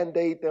can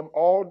Band-Aid them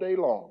all day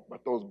long,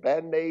 but those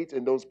Band-Aids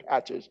and those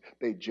patches,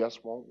 they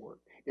just won't work.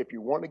 If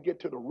you want to get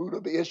to the root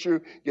of the issue,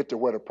 get to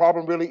where the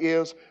problem really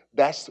is,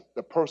 that's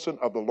the person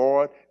of the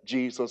Lord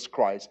Jesus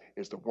Christ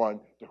is the one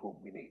to whom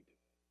we need.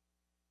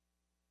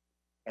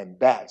 And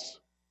that's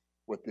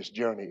what this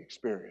journey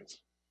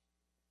experience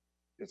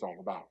is all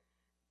about.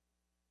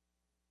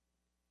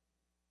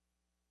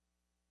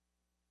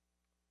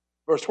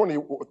 Verse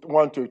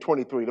 21 to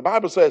 23, the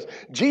Bible says,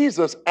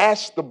 Jesus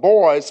asked the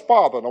boy's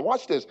father. Now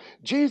watch this.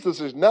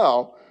 Jesus is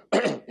now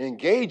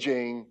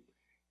engaging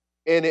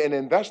in an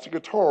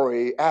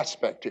investigatory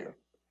aspect here.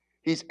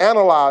 He's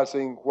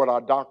analyzing what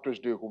our doctors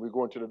do when we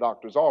go into the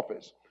doctor's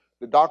office.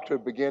 The doctor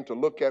began to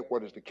look at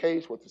what is the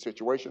case, what's the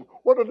situation,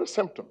 what are the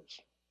symptoms.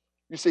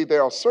 You see,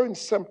 there are certain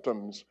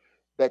symptoms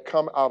that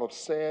come out of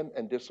sin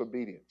and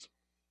disobedience.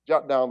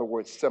 Jot down the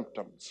word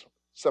symptoms.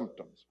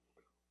 Symptoms.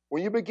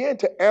 When you begin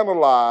to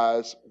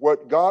analyze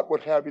what God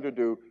would have you to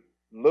do,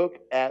 look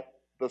at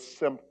the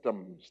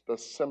symptoms, the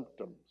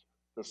symptoms,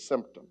 the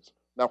symptoms.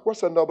 Now,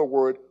 what's another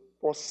word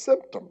for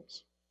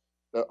symptoms?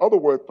 The other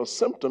word for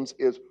symptoms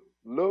is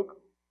look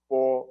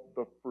for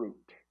the fruit.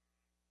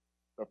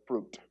 The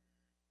fruit.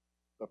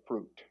 The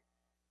fruit.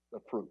 The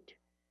fruit.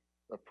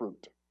 The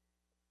fruit.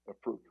 The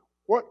fruit.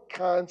 What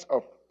kinds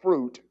of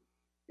fruit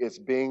is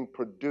being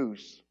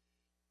produced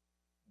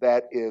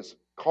that is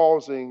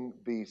causing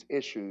these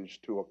issues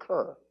to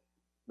occur?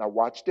 Now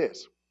watch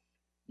this.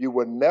 You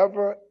will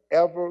never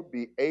ever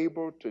be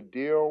able to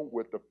deal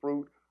with the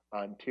fruit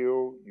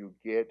until you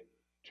get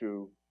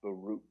to the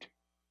root.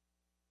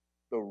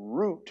 The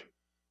root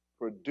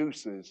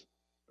produces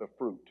the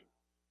fruit.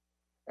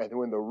 And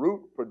when the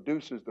root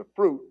produces the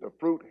fruit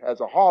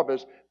has a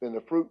harvest, then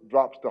the fruit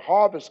drops the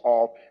harvest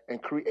off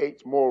and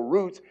creates more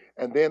roots.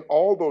 And then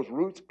all those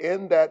roots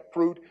in that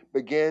fruit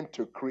begin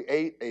to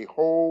create a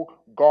whole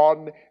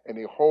garden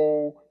and a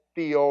whole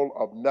field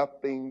of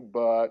nothing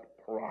but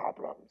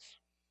problems.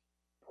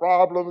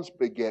 Problems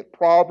beget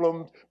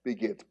problems,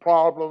 begets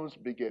problems,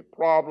 beget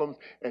problems,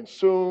 and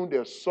soon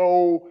there's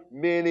so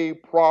many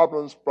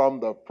problems from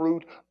the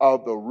fruit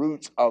of the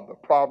roots of the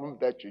problem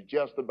that you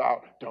just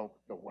about don't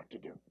know what to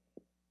do.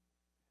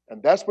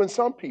 And that's when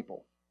some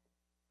people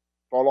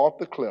fall off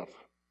the cliff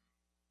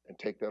and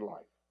take their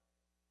life.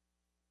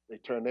 They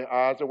turn their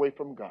eyes away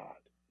from God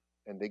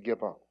and they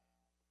give up.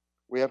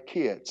 We have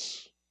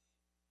kids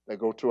that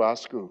go to our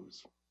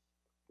schools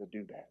to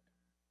do that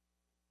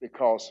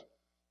because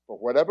for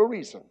whatever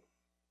reason,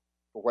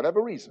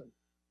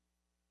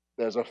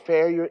 there's a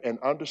failure in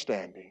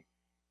understanding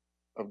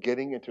of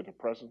getting into the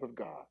presence of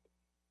God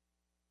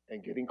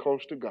and getting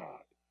close to God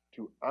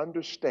to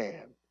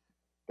understand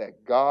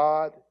that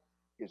God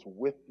is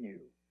with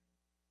you,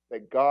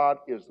 that God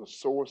is the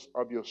source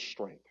of your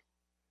strength,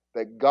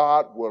 that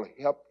God will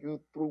help you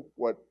through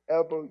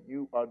whatever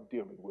you are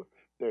dealing with.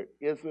 There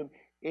isn't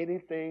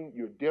anything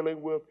you're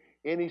dealing with,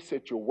 any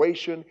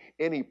situation,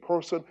 any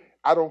person,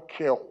 I don't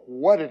care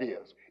what it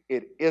is,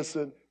 it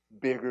isn't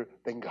bigger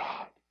than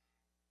God.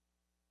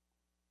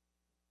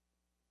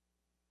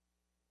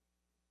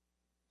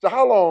 So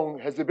how long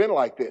has it been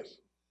like this?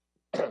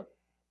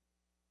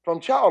 From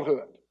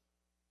childhood,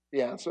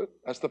 he answered.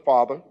 That's the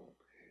father.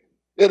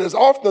 It has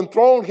often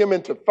thrown him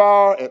into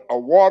fire or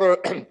water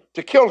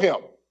to kill him.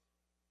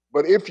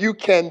 But if you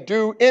can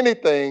do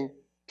anything,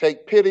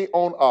 take pity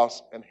on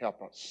us and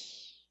help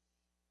us.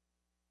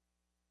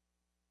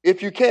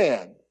 If you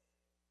can,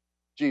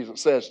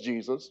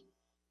 Jesus,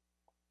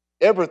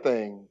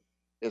 everything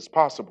is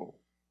possible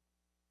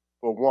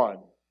for one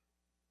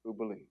who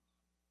believes.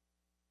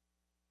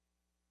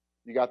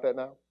 You got that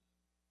now?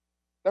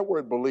 That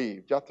word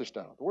believe, jot this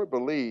down. The word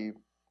believe,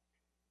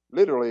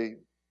 literally,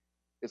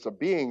 it's a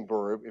being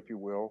verb, if you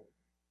will.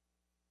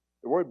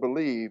 The word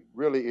believe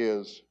really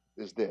is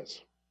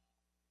this.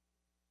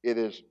 It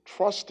is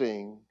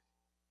trusting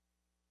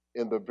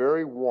in the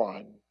very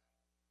one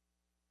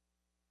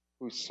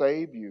who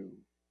saved you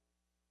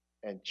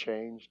and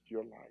changed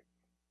your life,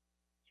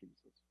 Jesus.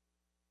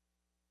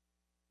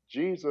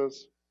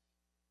 Jesus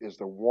is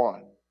the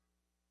one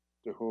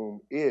to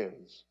whom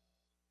is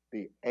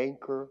the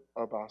anchor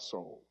of our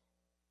soul.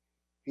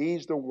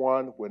 He's the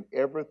one when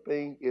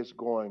everything is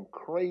going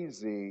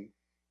crazy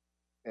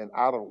and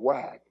out of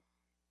whack.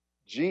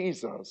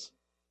 Jesus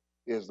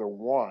is the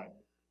one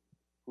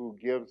who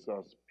gives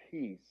us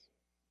peace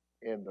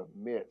in the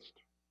midst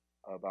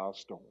of our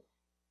storm.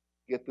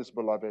 Get this,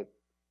 beloved.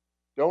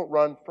 Don't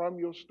run from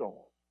your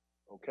storm.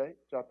 Okay?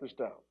 Jot this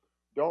down.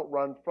 Don't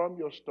run from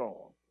your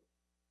storm.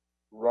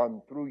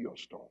 Run through your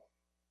storm.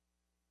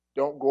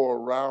 Don't go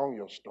around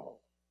your storm.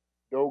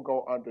 Don't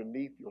go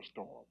underneath your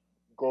storm.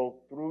 Go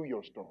through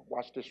your storm.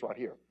 Watch this right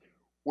here.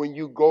 When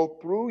you go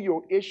through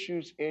your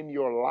issues in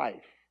your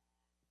life,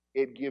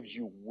 it gives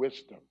you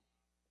wisdom.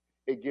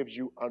 It gives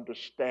you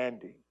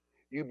understanding.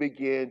 You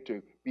begin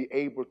to be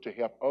able to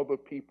help other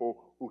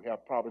people who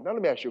have problems. Now,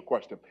 let me ask you a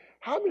question.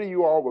 How many of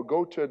you all will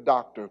go to a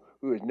doctor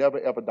who has never,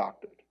 ever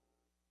doctored?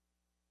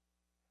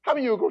 How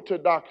many of you go to a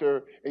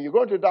doctor and you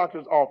go into the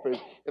doctor's office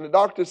and the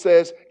doctor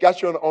says, got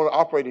you on an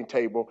operating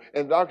table,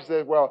 and the doctor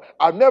says, well,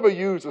 I've never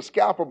used a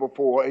scalpel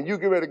before, and you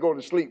get ready to go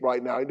to sleep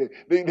right now. They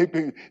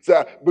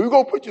say, we're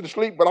going to put you to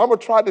sleep, but I'm going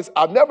to try this.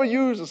 I've never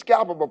used a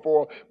scalpel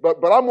before, but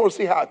I'm going to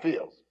see how it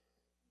feels.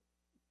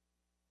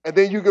 And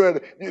then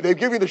they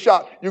give you the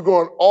shot. You're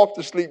going off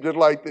to sleep just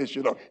like this,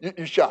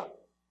 you shot.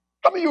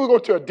 How many of you go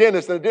to a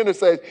dentist and the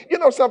dentist says, you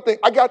know something,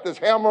 I got this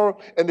hammer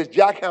and this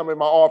jackhammer in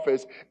my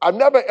office. I've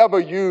never ever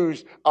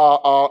used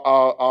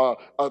the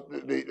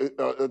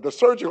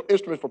surgical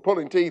instrument for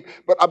pulling teeth,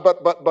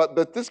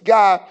 but this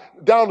guy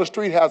down the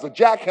street has a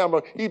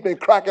jackhammer. He's been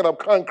cracking up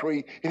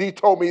concrete, and he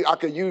told me I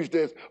could use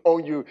this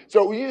on you.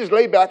 So you just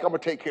lay back, I'm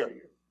going to take care of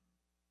you.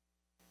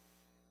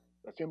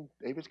 That's him.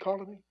 David's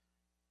calling me.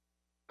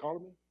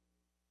 Calling me.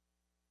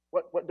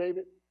 What,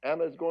 David?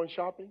 Anna is going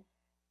shopping?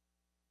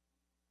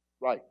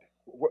 Right.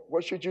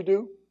 What should you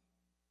do?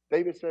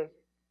 David says,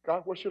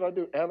 God, what should I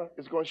do? Anna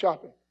is going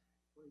shopping.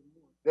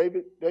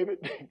 David,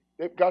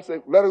 God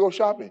said, let her go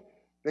shopping.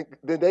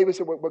 Then David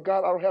said, well,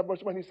 God, I don't have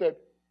much money. He said,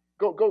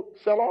 go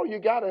sell all you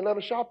got and let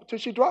her shop until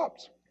she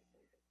drops.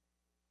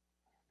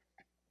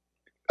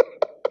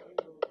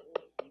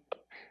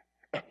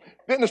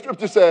 Then the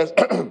scripture says,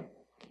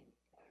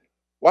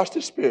 watch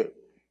this spirit.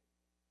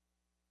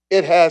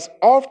 It has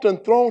often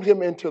thrown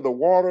him into the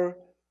water,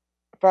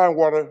 fire and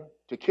water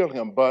to kill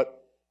him, but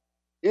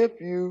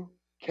if you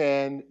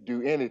can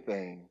do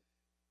anything,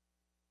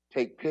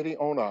 take pity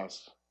on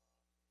us.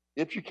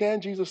 If you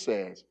can, Jesus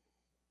says,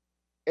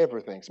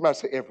 everything. Somebody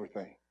say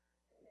everything.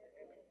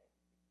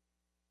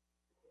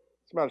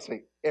 Somebody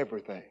say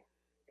everything.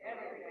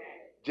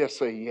 Just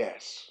say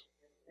yes.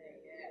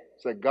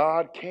 Say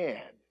God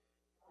can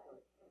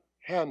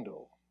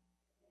handle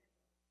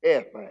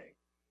everything.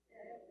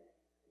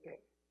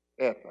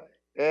 Everything.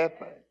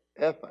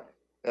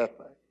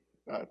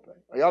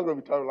 Are y'all going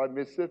to be talking like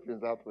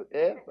Mississippians out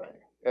there?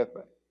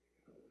 Everything.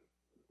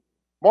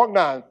 Mark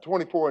 9,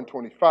 24 and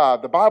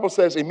 25, the Bible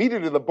says,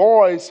 immediately the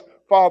boy's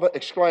father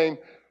exclaimed,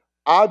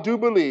 I do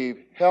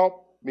believe,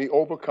 help me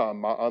overcome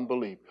my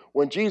unbelief.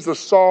 When Jesus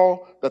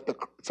saw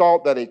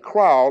that a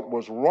crowd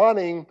was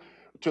running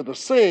to the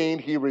scene,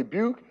 he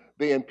rebuked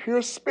the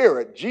impure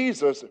spirit.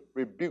 Jesus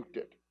rebuked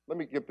it. Let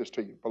me give this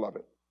to you,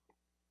 beloved.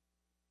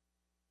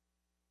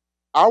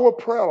 Our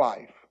prayer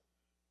life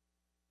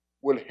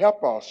will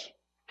help us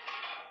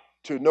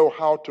to know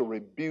how to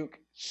rebuke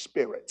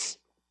spirits.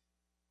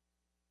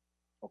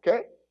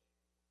 Okay?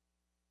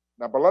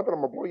 Now, beloved, I'm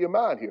going to blow your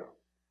mind here.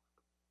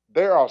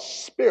 There are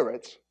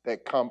spirits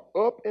that come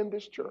up in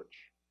this church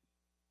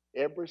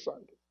every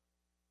Sunday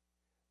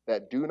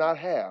that do not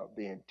have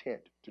the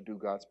intent to do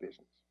God's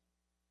business.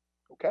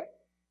 Okay?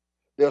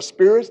 There are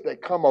spirits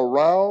that come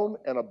around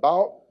and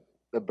about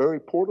the very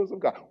portals of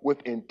God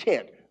with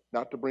intent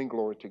not to bring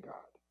glory to God.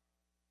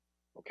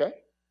 Okay?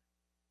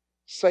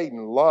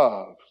 Satan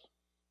loves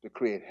to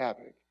create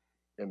havoc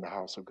in the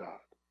house of God.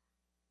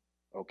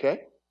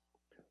 Okay?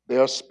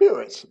 There are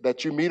spirits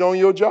that you meet on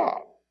your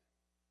job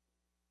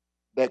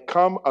that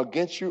come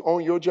against you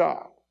on your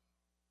job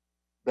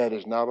that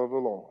is not of the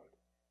Lord.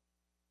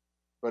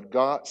 But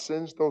God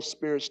sends those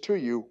spirits to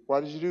you.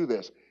 Why did you do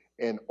this?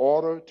 In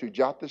order to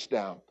jot this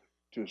down,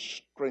 to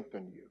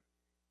strengthen you.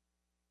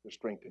 To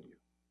strengthen you.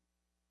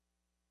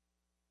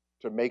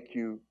 To make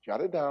you,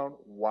 jot it down,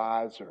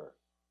 wiser.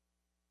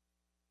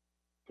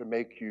 To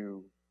make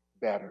you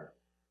better.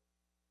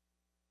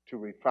 To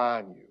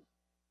refine you.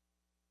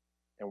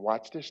 And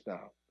watch this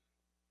now.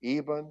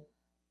 Even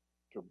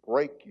to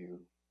break you,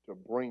 to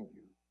bring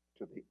you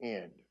to the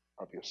end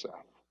of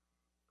yourself.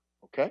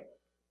 Okay?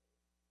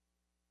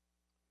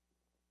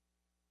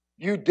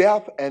 You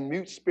deaf and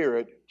mute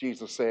spirit,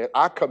 Jesus said,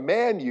 I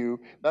command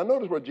you. Now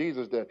notice what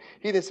Jesus did.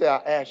 He didn't say, I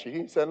ask you.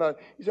 He said,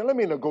 let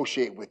me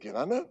negotiate with you.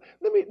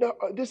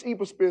 This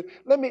evil spirit,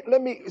 let me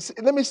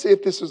see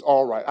if this is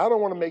all right. I don't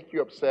want to make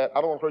you upset.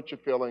 I don't want to hurt your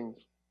feelings.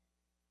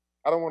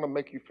 I don't want to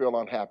make you feel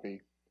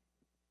unhappy.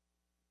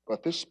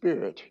 But this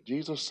spirit,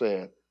 Jesus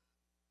said,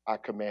 I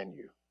command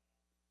you.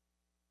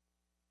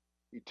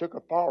 He took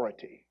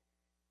authority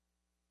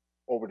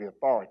over the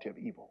authority of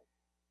evil.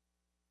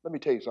 Let me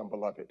tell you something,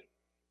 beloved.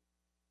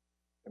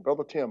 And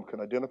Brother Tim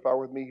can identify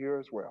with me here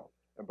as well.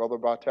 And Brother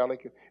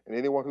Vitalik and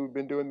anyone who's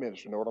been doing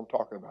ministry know what I'm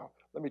talking about.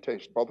 Let me tell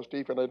you, Brother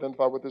Steve can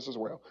identify with this as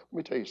well. Let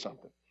me tell you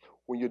something.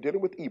 When you're dealing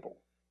with evil,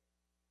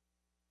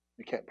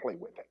 you can't play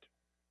with it.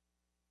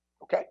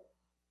 Okay?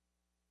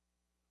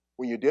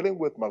 When you're dealing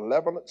with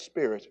malevolent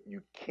spirits,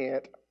 you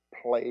can't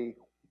play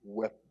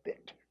with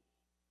it.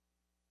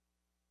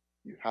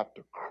 You have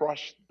to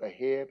crush the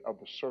head of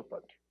the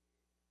serpent,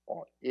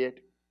 or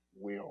it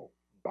will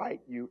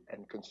bite you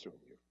and consume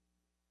you.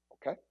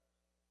 Okay?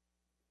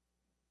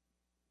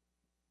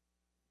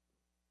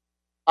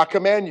 I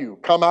command you,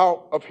 come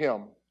out of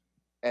him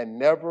and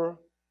never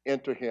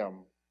enter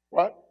him.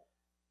 What?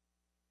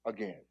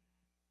 Again.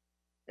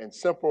 In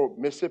simple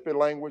Mississippi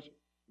language,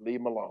 leave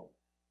him alone.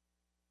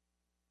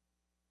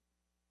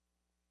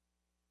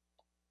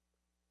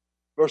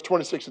 Verse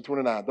 26 and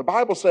 29. The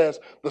Bible says,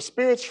 the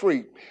spirit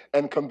shrieked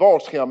and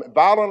convulsed him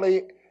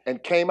violently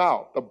and came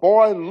out. The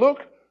boy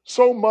looked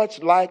so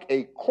much like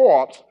a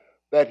corpse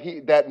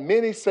that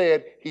many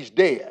said he's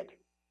dead.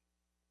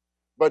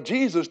 But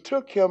Jesus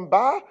took him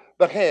by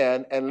the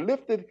hand and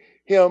lifted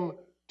him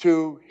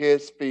to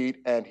his feet,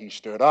 and he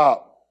stood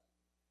up.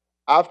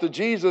 After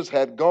Jesus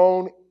had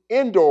gone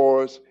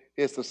indoors,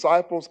 his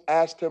disciples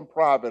asked him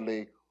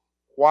privately,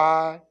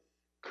 why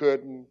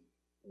couldn't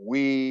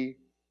we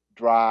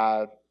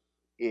drive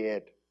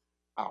it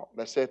out?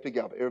 Let's say it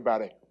together.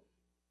 Everybody.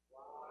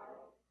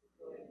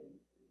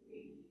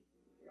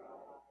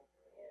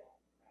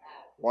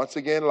 Once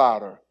again,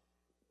 louder.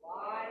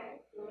 Why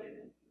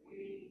couldn't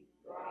we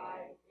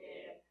drive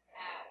it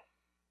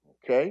out?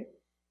 Okay.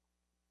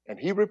 And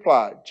he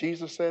replied,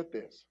 Jesus said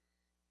this.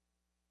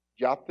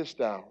 Jot this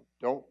down.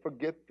 Don't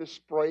forget this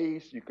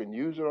phrase. You can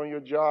use it on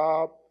your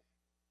job.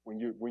 When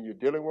you're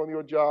dealing with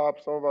your job,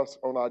 some of us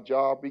on our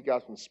job, we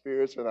got some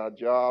spirits in our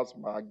jobs.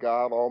 My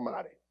God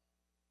Almighty.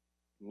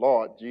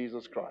 Lord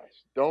Jesus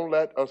Christ. Don't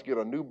let us get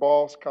a new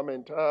boss come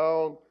in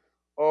town.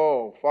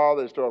 Oh,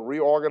 Father, start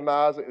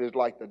reorganizing. It's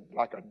like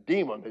a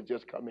demon that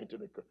just come into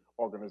the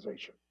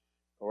organization.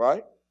 All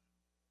right?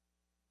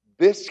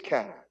 This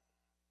kind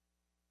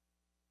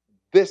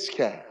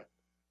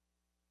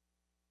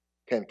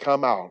can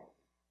come out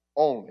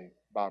only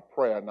by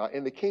prayer. Now,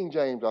 in the King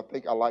James, I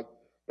think I like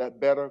that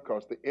better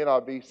because the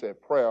NIV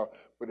said prayer,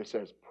 but it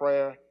says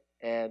prayer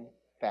and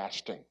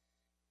fasting.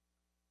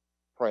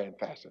 Prayer and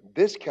fasting.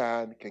 This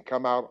kind can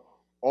come out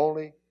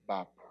only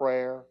by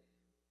prayer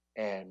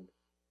and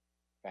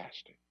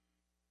fasting.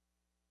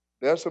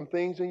 There are some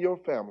things in your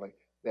family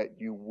that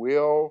you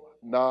will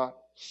not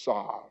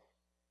solve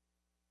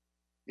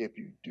if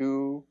you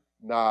do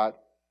not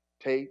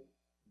take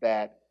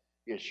that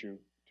issue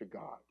to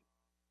God.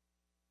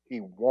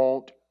 He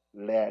won't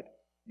let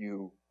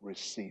you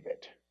receive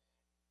it.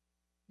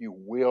 You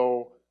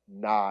will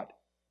not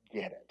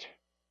get it.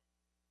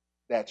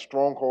 That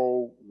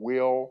stronghold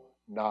will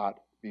not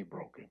be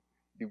broken.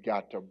 You've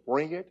got to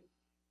bring it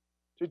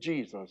to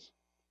Jesus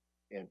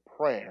in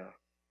prayer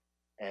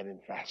and in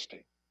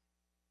fasting.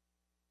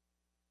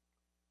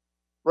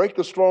 Break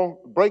the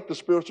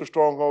spiritual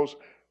strongholds.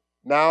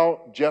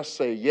 Now just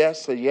say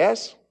yes. Say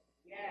yes.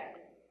 Yes.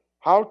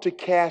 How to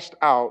cast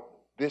out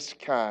this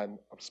kind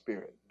of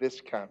spirit. This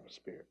kind of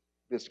spirit.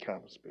 This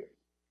kind of spirit.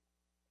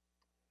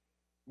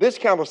 This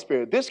kind of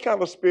spirit. This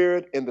kind of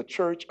spirit in the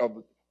church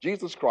of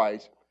Jesus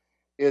Christ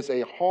is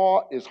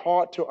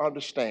hard to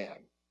understand.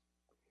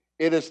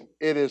 It is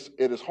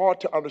hard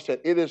to understand.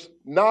 It is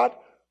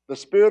not the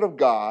Spirit of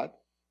God.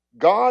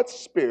 God's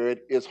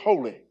Spirit is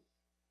holy.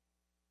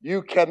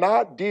 You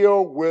cannot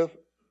deal with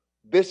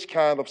this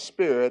kind of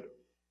spirit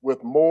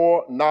with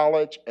more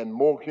knowledge and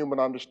more human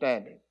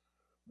understanding.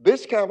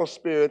 This kind of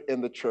spirit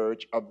in the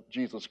church of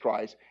Jesus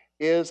Christ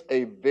is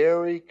a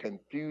very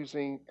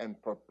confusing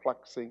and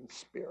perplexing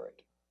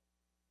spirit.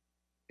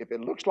 If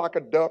it looks like a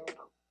duck,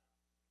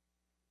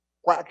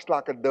 quacks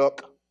like a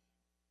duck,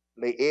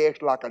 lay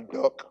eggs like a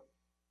duck,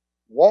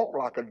 walk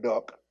like a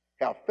duck,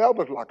 have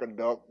feathers like a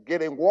duck,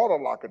 get in water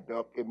like a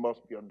duck, it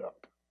must be a duck.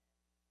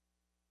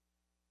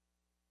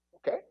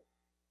 Okay?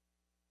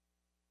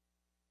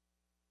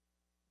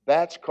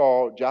 That's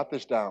called, jot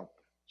this down,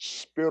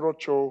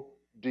 spiritual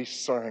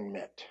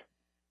discernment.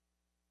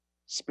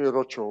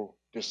 Spiritual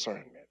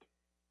discernment.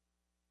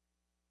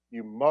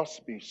 You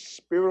must be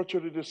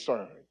spiritually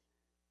discerned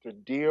to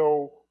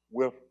deal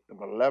with the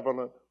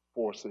malevolent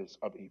forces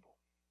of evil.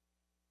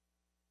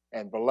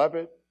 And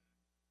beloved,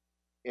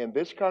 in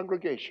this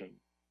congregation,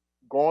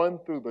 going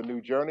through the new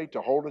journey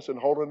to wholeness and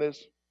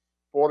holiness,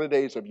 40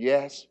 days of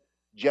yes,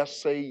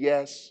 just say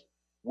yes,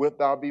 wilt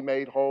thou be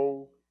made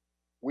whole,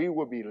 we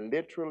will be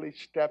literally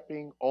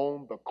stepping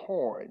on the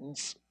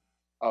corns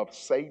of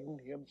Satan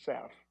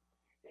himself.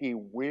 He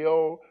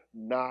will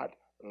not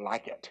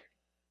like it.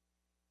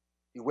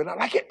 He will not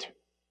like it.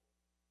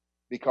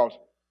 Because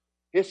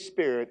his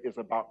spirit is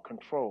about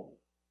control.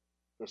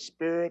 The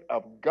Spirit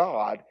of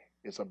God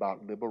is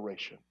about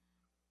liberation.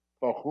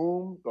 For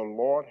whom the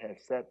Lord has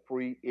set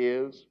free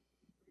is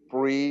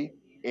free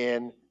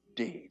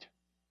indeed.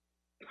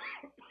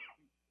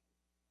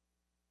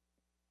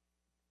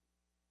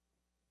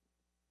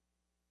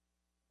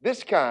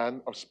 This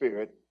kind of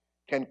spirit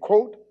can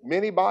quote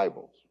many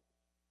Bibles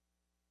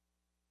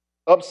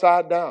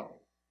upside down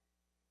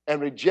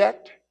and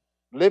reject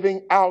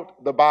living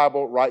out the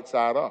Bible right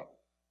side up.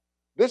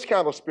 This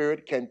kind of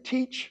spirit can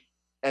teach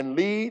and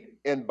lead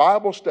in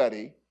Bible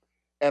study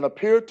and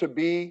appear to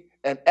be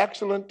an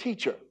excellent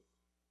teacher,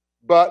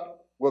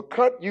 but will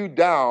cut you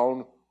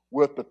down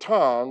with the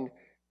tongue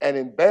and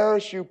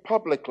embarrass you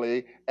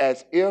publicly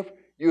as if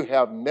you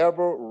have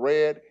never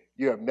read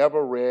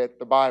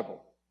the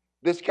Bible.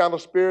 This kind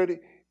of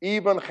spirit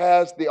even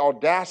has the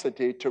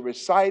audacity to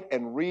recite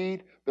and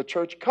read the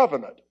church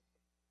covenant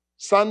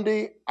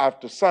Sunday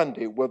after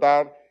Sunday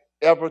without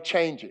ever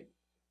changing.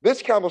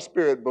 This kind of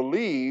spirit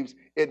believes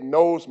it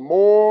knows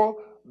more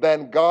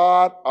than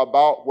God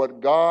about what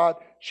God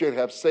should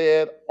have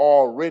said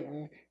or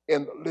written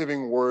in the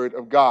living word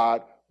of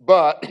God,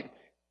 but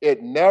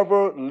it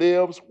never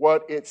lives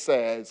what it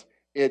says.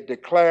 It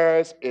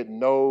declares it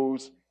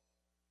knows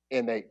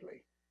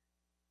innately.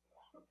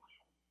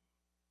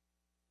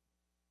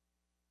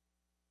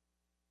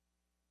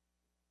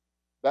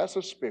 That's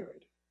a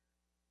spirit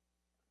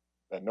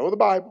that know the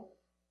Bible,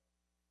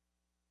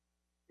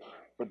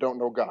 but don't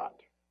know God.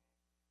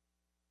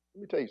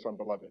 Let me tell you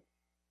something, beloved.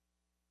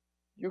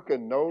 You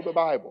can know the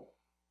Bible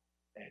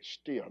and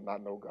still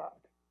not know God.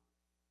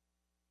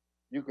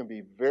 You can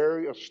be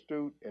very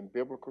astute in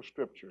biblical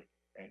scripture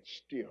and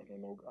still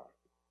don't know God.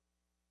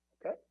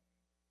 Okay?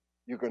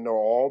 You can know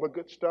all the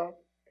good stuff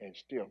and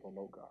still don't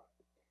know God.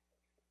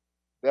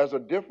 There's a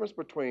difference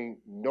between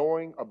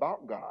knowing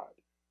about God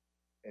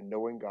and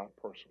knowing God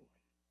personally.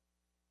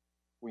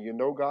 When you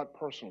know God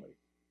personally,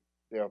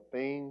 there are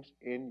things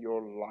in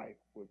your life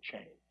will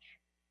change.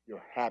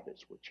 Your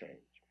habits will change.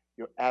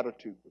 Your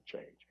attitude will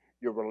change.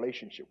 Your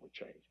relationship will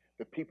change.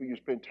 The people you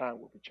spend time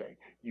with will change.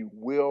 You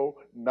will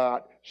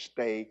not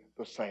stay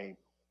the same.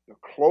 The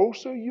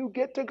closer you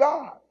get to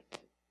God,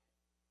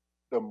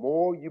 the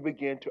more you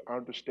begin to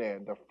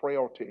understand the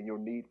frailty and your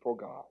need for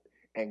God.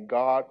 And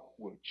God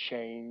will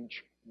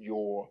change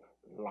your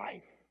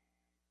life.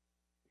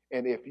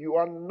 And if you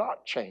are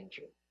not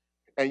changing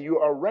and you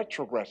are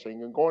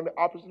retrogressing and going the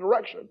opposite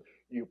direction,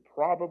 you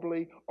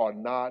probably are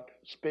not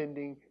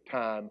spending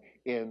time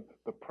in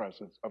the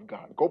presence of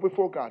God. Go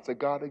before God. Say,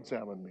 God,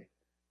 examine me.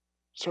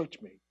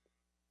 Search me.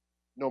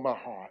 Know my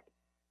heart.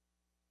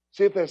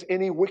 See if there's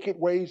any wicked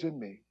ways in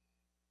me.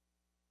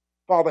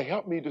 Father,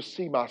 help me to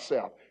see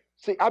myself.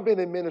 See, I've been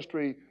in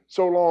ministry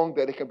so long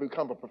that it can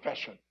become a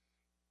profession.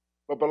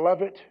 But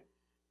beloved,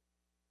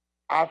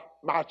 I'm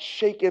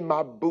shaking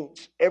my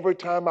boots every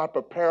time I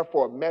prepare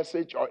for a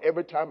message or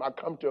every time I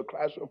come to a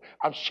classroom.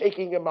 I'm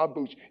shaking in my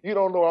boots. You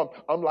don't know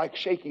I'm like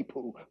shaky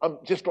poo. I'm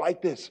just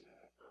like this.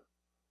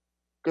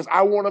 Because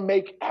I want to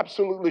make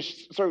absolutely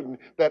certain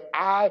that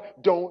I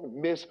don't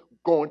miss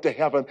going to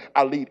heaven.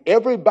 I lead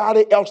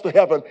everybody else to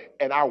heaven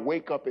and I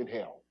wake up in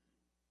hell.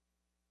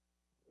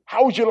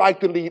 How would you like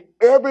to lead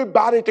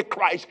everybody to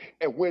Christ?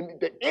 And when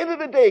the end of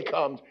the day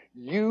comes,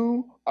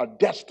 you are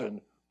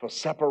destined for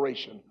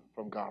separation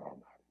from God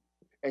Almighty.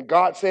 And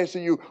God says to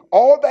you,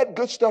 all that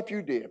good stuff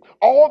you did,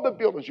 all the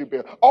buildings you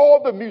built,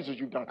 all the music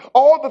you've done,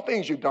 all the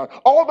things you've done,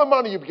 all the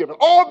money you've given,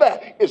 all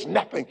that is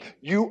nothing.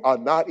 You are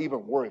not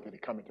even worthy to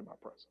come into my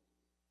presence.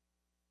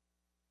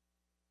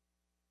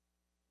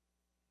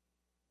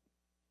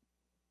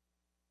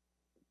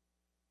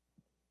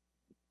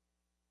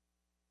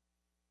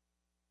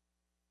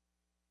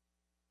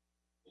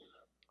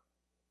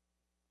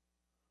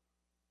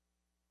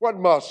 What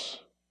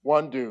must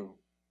one do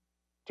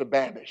to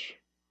banish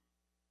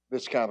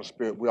this kind of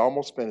spirit? We're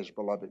almost finished,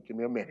 beloved. Give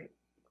me a minute.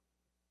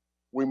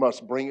 We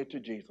must bring it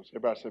to Jesus.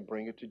 Everybody said,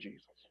 bring it to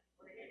Jesus.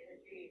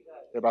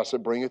 Everybody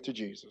said, bring it to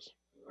Jesus.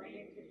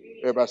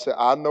 Everybody said,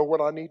 I know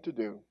what I need to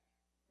do.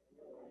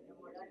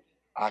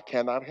 I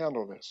cannot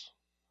handle this.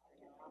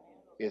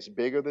 It's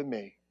bigger than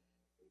me.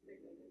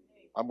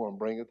 I'm going to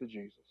bring it to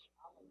Jesus.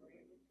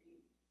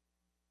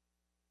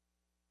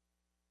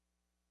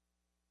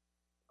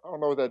 I don't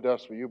know what that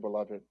does for you,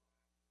 beloved.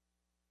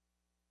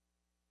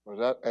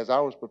 But as I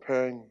was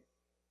preparing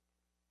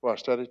for our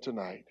study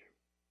tonight,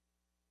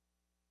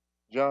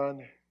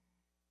 John,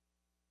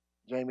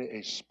 Jamie,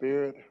 a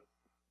spirit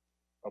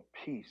of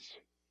peace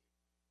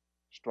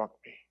struck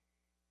me.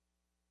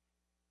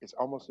 It's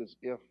almost as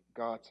if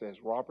God says,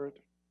 Robert,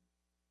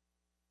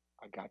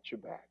 I got your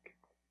back.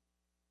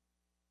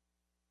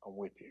 I'm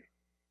with you.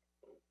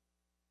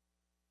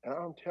 And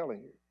I'm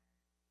telling you,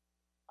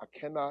 I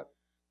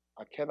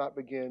cannot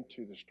begin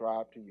to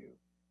describe to you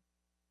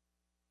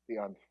the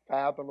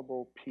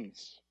unfathomable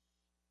peace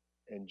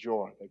and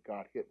joy that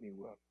God hit me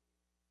with.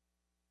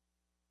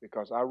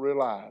 Because I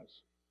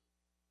realize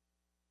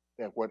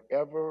that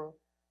whatever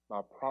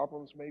my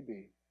problems may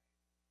be,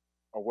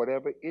 or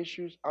whatever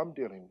issues I'm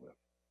dealing with,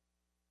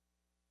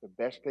 the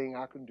best thing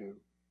I can do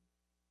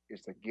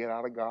is to get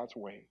out of God's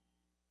way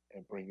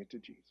and bring it to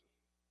Jesus.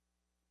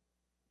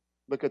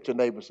 Look at your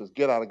neighbor and says,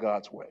 get out of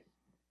God's way.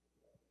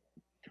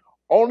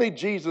 Only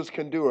Jesus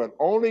can do it.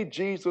 Only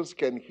Jesus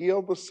can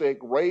heal the sick,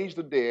 raise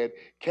the dead,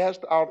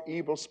 cast out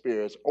evil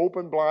spirits,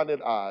 open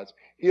blinded eyes,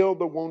 heal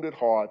the wounded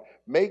heart,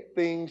 make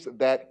things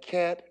that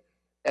can't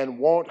and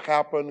won't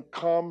happen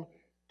come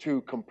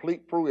to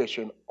complete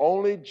fruition.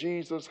 Only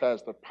Jesus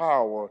has the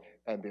power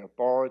and the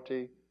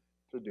authority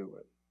to do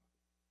it.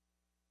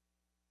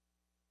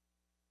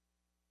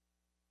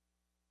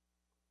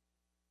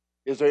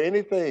 Is there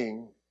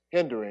anything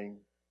hindering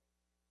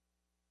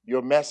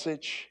your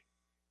message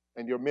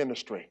and your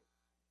ministry?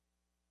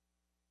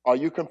 Are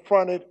you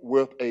confronted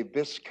with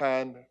this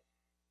kind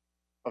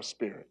of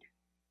spirit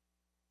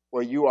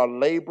where you are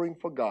laboring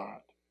for God?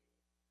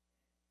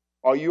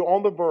 Are you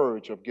on the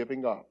verge of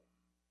giving up?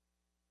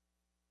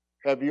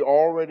 Have you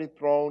already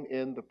thrown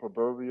in the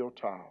proverbial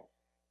towel?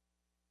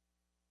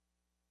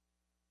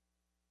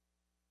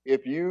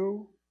 If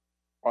you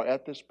are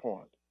at this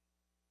point,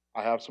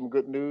 I have some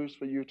good news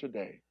for you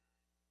today.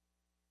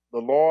 The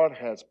Lord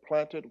has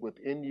planted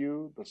within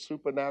you the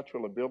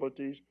supernatural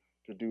abilities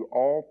to do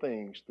all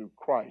things through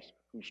Christ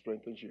who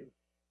strengthens you.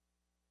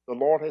 The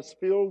Lord has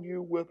filled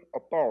you with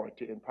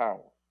authority and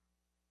power.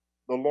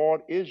 The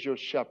Lord is your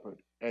shepherd,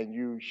 and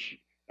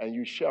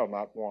you shall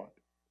not want.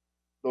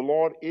 The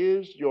Lord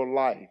is your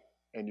life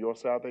and your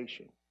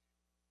salvation.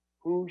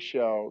 Who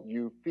shall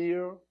you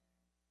fear,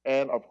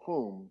 and of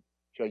whom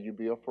shall you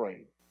be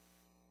afraid?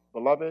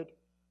 Beloved,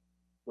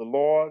 the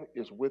Lord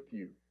is with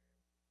you.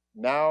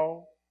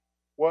 Now,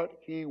 what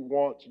he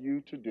wants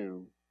you to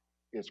do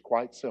is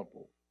quite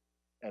simple,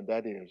 and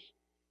that is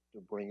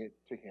to bring it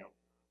to him.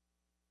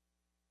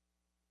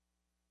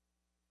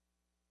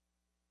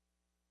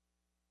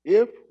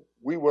 If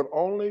we would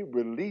only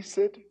release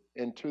it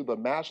into the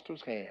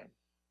Master's hand,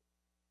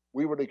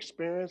 we would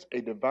experience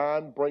a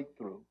divine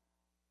breakthrough.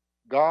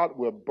 God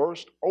will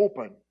burst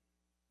open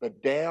the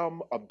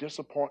dam of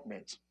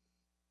disappointments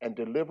and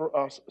deliver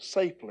us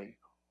safely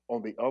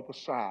on the other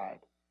side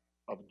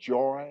of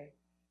joy,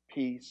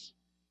 peace,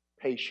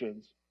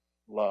 patience,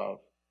 love,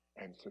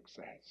 and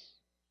success.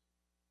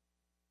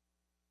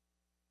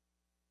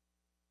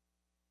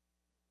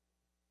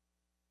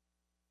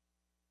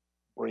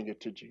 Bring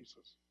it to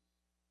Jesus.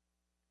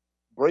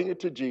 Bring it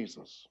to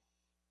Jesus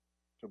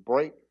to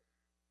break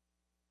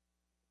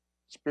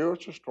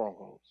spiritual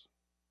strongholds.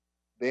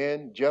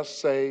 Then just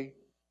say,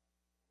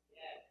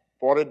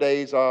 40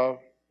 days of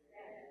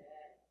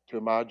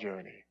to my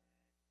journey.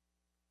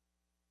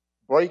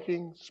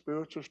 Breaking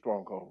spiritual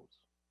strongholds.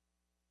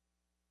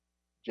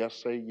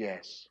 Just say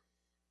yes.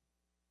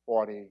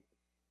 40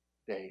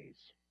 days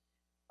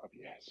of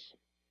yes.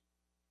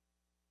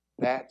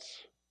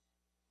 That's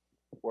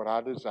what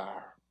I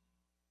desire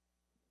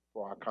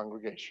for our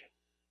congregation.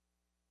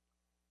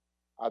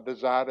 I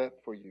desire that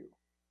for you.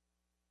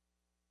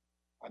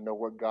 I know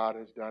what God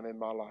has done in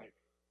my life.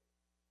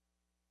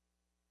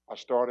 I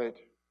started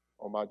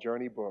on my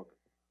journey book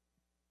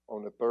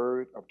on the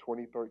 3rd of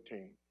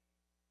 2013.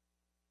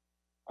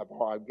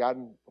 I've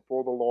gotten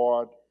before the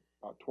Lord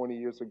about 20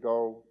 years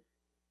ago,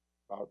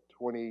 about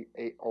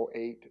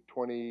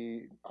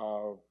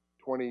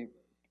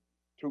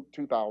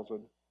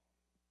 2000,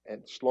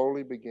 and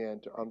slowly began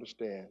to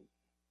understand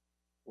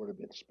what it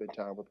meant to spend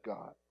time with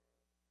God.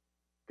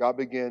 God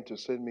began to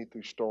send me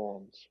through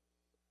storms.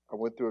 I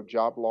went through a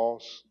job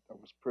loss that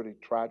was pretty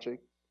tragic.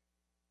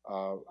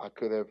 I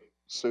could have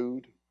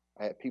sued.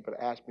 I had people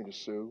ask me to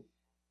sue.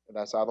 And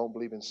I said, I don't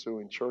believe in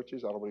suing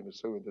churches. I don't believe in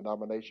suing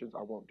denominations.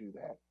 I won't do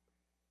that.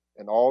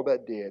 And all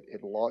that did,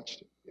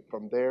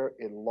 from there,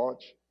 it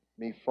launched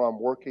me from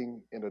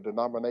working in a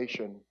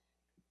denomination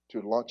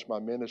to launch my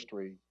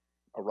ministry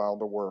around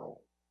the world.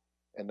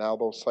 And now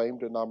those same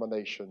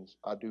denominations,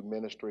 I do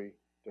ministry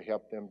to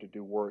help them to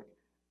do work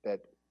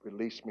that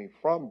released me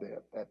from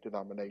that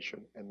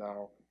denomination. And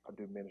now I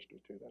do ministry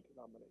to that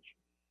denomination.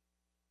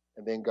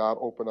 And then God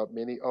opened up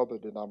many other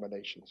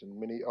denominations and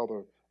many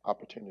other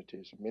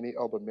opportunities, many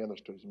other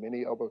ministers,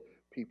 many other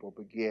people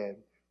began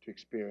to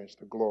experience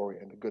the glory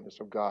and the goodness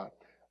of God.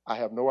 I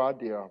have no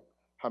idea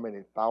how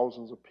many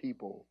thousands of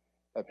people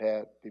have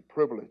had the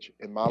privilege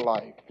in my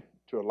life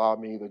to allow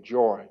me the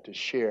joy to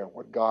share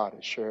what God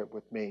has shared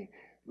with me.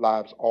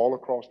 Lives all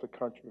across the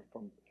country,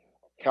 from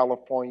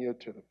California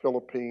to the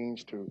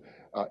Philippines to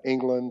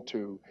England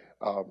to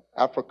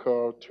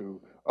Africa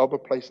to other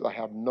places. I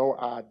have no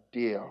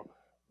idea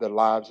the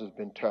lives has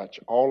been touched.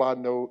 All I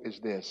know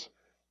is this,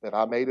 that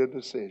I made a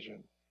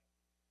decision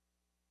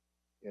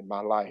in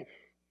my life.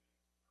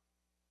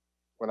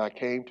 When I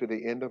came to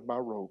the end of my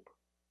rope,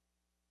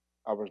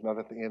 I was not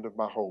at the end of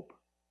my hope.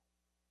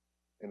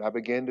 And I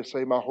began to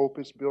say, my hope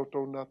is built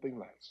on nothing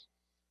less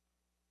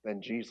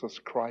than Jesus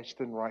Christ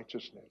and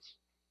righteousness.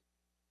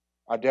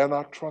 I dare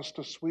not trust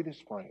the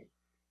sweetest frame,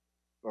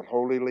 but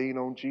wholly lean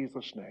on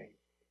Jesus' name.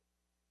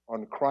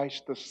 On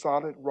Christ the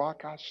solid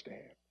rock I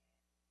stand.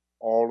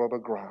 All of the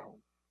ground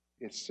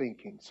is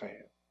sinking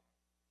sand.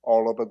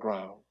 All of the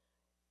ground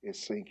is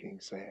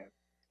sinking sand.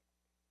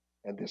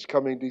 And this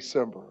coming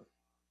December,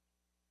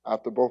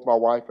 after both my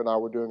wife and I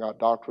were doing our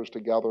doctorates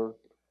together,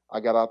 I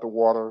got out the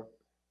water.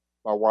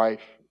 My wife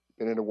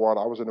been in the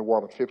water. I was in the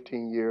water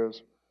 15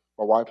 years.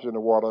 My wife was in the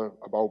water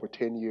about over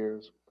 10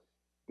 years.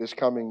 This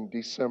coming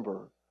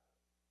December,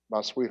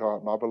 my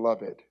sweetheart, my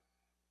beloved,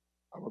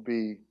 I'm going to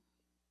be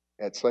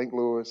at St.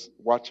 Louis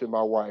watching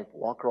my wife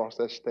walk across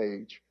that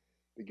stage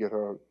to get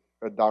her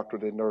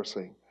doctorate in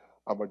nursing.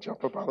 I'm going to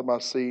jump up out of my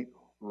seat,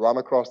 run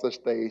across the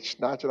stage,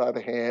 snatch it out of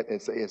the hand,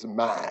 and say, it's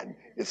mine,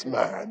 it's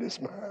mine,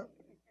 it's mine.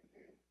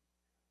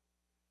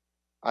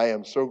 I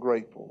am so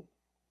grateful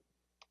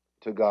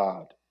to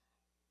God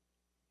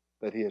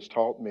that he has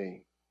taught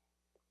me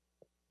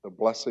the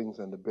blessings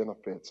and the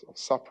benefits of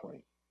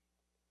suffering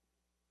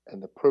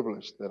and the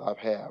privilege that I've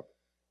had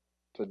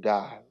to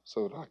die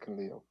so that I can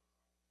live.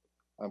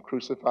 I'm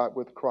crucified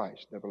with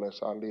Christ. Nevertheless,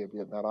 I live,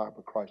 yet not I,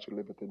 but Christ who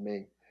liveth in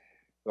me.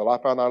 The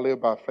life I now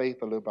live by faith,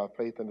 I live by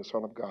faith in the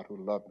Son of God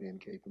who loved me and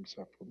gave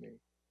himself for me.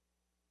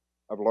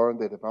 I've learned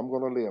that if I'm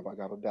going to live, I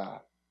got to die.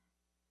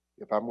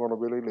 If I'm going to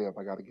really live,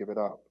 I got to give it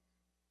up.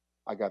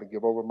 I got to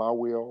give over my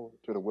will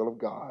to the will of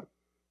God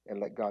and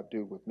let God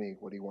do with me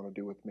what he want to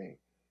do with me.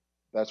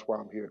 That's why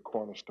I'm here at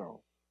Cornerstone.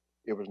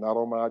 It was not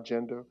on my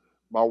agenda.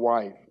 My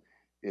wife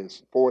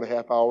is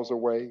 4.5 hours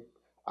away.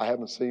 I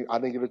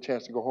didn't get a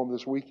chance to go home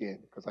this weekend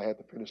because I had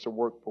to finish some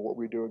work for what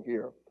we're doing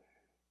here.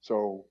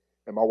 So,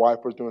 and my wife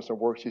was doing some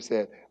work. She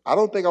said, I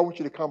don't think I want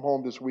you to come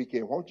home this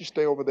weekend. Why don't you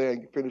stay over there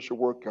and finish your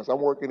work because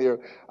I'm working here.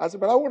 I said,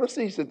 but I want to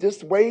see. She said,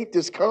 just wait,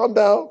 just calm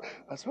down.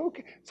 I said,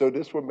 okay. So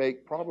this will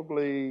make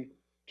probably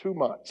 2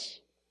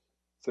 months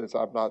since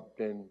I've not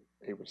been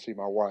able to see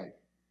my wife.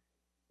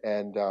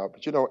 And,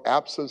 but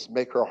absence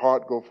make her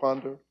heart go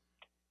fonder.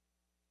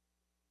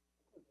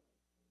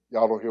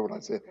 Y'all don't hear what I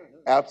said.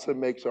 Absence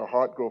makes her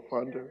heart go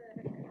fonder.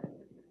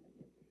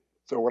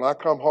 So when I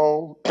come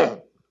home,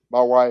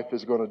 my wife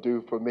is going to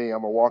do for me.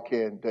 I'm going to walk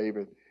in,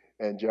 David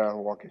and John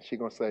walk in. She's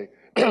going to say,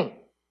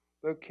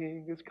 the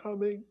king is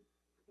coming.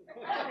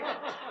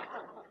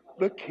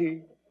 The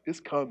king is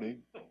coming.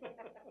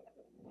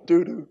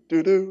 Do-do,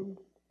 do-do.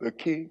 The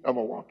king, I'm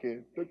going to walk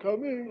in. They're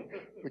coming.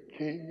 The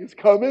king is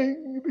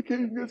coming. The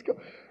king is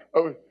coming.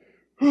 Oh,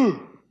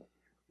 whew.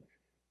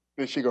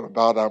 Then she's going to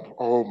bow down.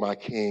 Oh, my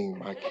king,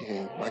 my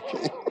king, my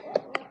king.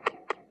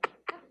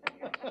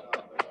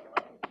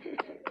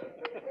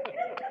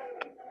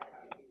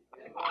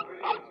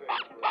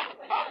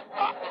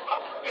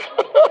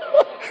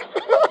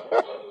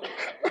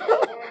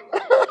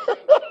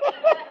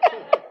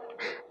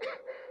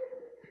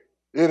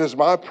 It is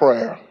my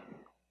prayer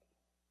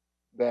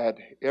that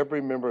every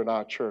member in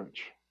our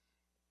church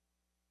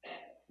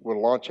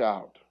will launch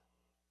out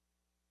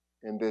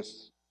in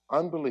this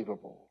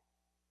unbelievable,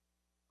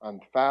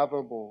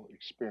 unfathomable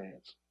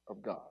experience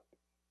of God.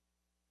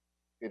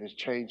 It has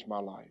changed my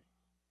life.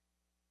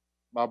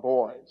 My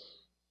boys,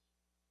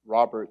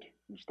 Robert,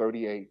 who's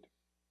 38,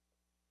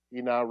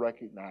 he now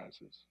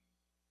recognizes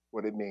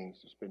what it means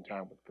to spend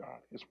time with God.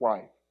 His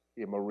wife,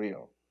 Maria,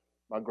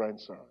 my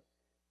grandson,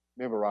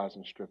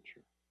 memorizing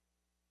scripture.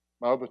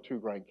 My other two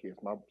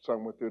grandkids, my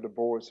son went through a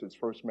divorce, his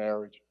first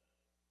marriage,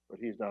 but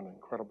he's done an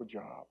incredible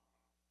job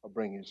of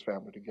bringing his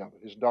family together.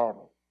 His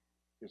daughter,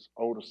 his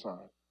older son,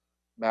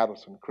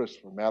 Madison,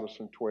 Christopher.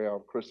 Madison,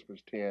 12,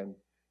 Christopher's 10.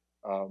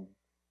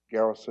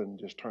 Garrison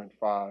just turned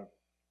 5.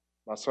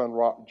 My son,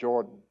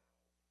 Jordan,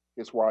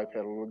 his wife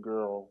had a little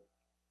girl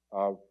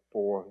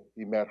before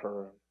he met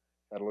her,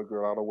 had a little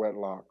girl out of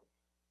wedlock.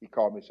 He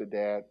called me and said,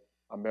 Dad,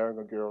 I'm marrying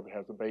a girl that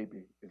has a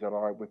baby. Is that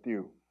all right with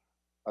you?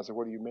 I said,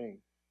 what do you mean?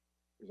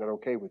 Is that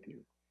okay with you?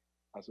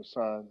 I said,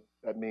 son,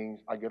 that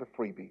means I get a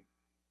freebie.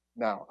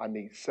 Now, I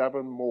need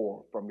 7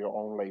 more from your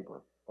own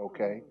labor,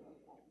 okay?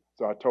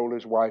 So I told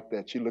his wife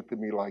that. She looked at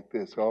me like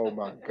this, oh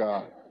my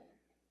God.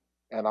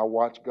 And I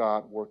watched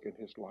God work in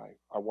his life.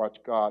 I watched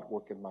God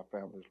work in my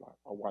family's life.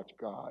 I watched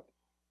God.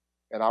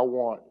 And I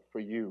want for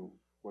you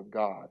what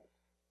God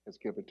has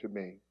given to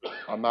me.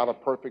 I'm not a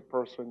perfect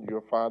person.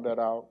 You'll find that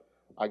out.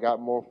 I got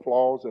more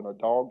flaws than a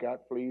dog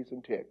got fleas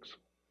and ticks.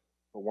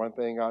 But one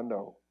thing I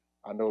know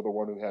the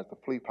one who has the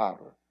flea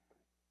powder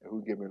and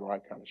who give me the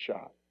right kind of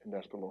shot, and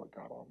that's the Lord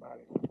God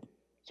Almighty.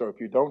 So if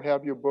you don't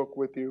have your book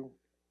with you,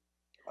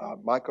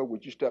 Michael,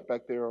 would you step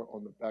back there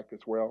on the back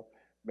as well?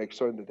 Make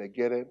certain that they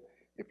get it.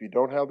 If you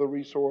don't have the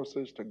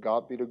resources, to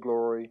God be the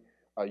glory.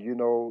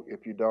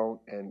 If you don't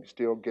and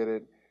still get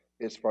it,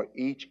 it's for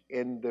each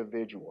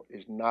individual.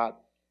 It's not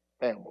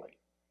family.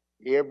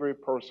 Every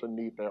person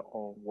needs their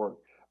own work.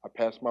 I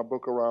passed my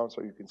book around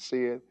so you can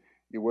see it.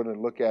 You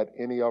wouldn't look at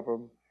any of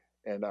them.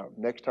 And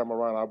next time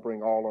around, I'll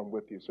bring all of them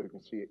with you so you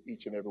can see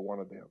each and every one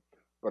of them.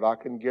 But I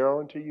can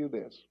guarantee you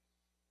this.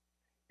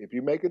 If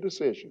you make a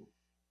decision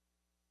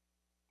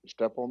to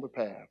step on the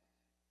path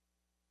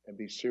and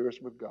be serious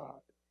with God,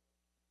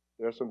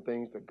 there are some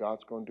things that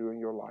God's going to do in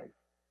your life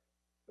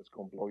that's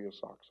going to blow your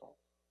socks off.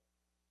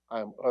 I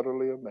am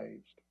utterly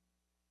amazed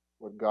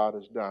what God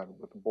has done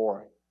with a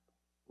boy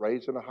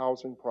raised in a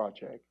housing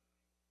project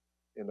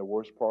in the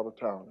worst part of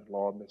town in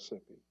Laurel,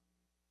 Mississippi,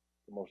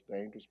 the most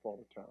dangerous part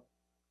of town.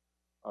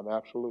 I'm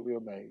absolutely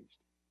amazed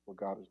what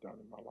God has done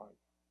in my life,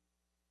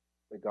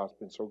 that God's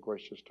been so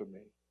gracious to me.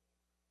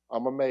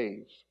 I'm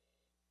amazed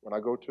when I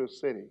go to a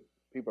city,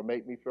 people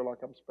make me feel like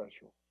I'm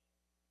special.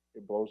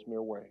 It blows me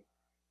away.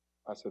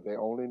 I said, they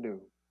only knew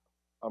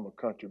I'm a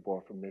country boy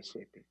from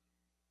Mississippi.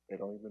 They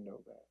don't even know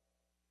that.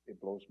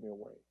 It blows me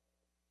away.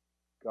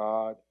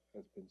 God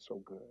has been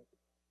so good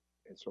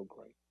and so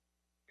great.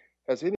 Has any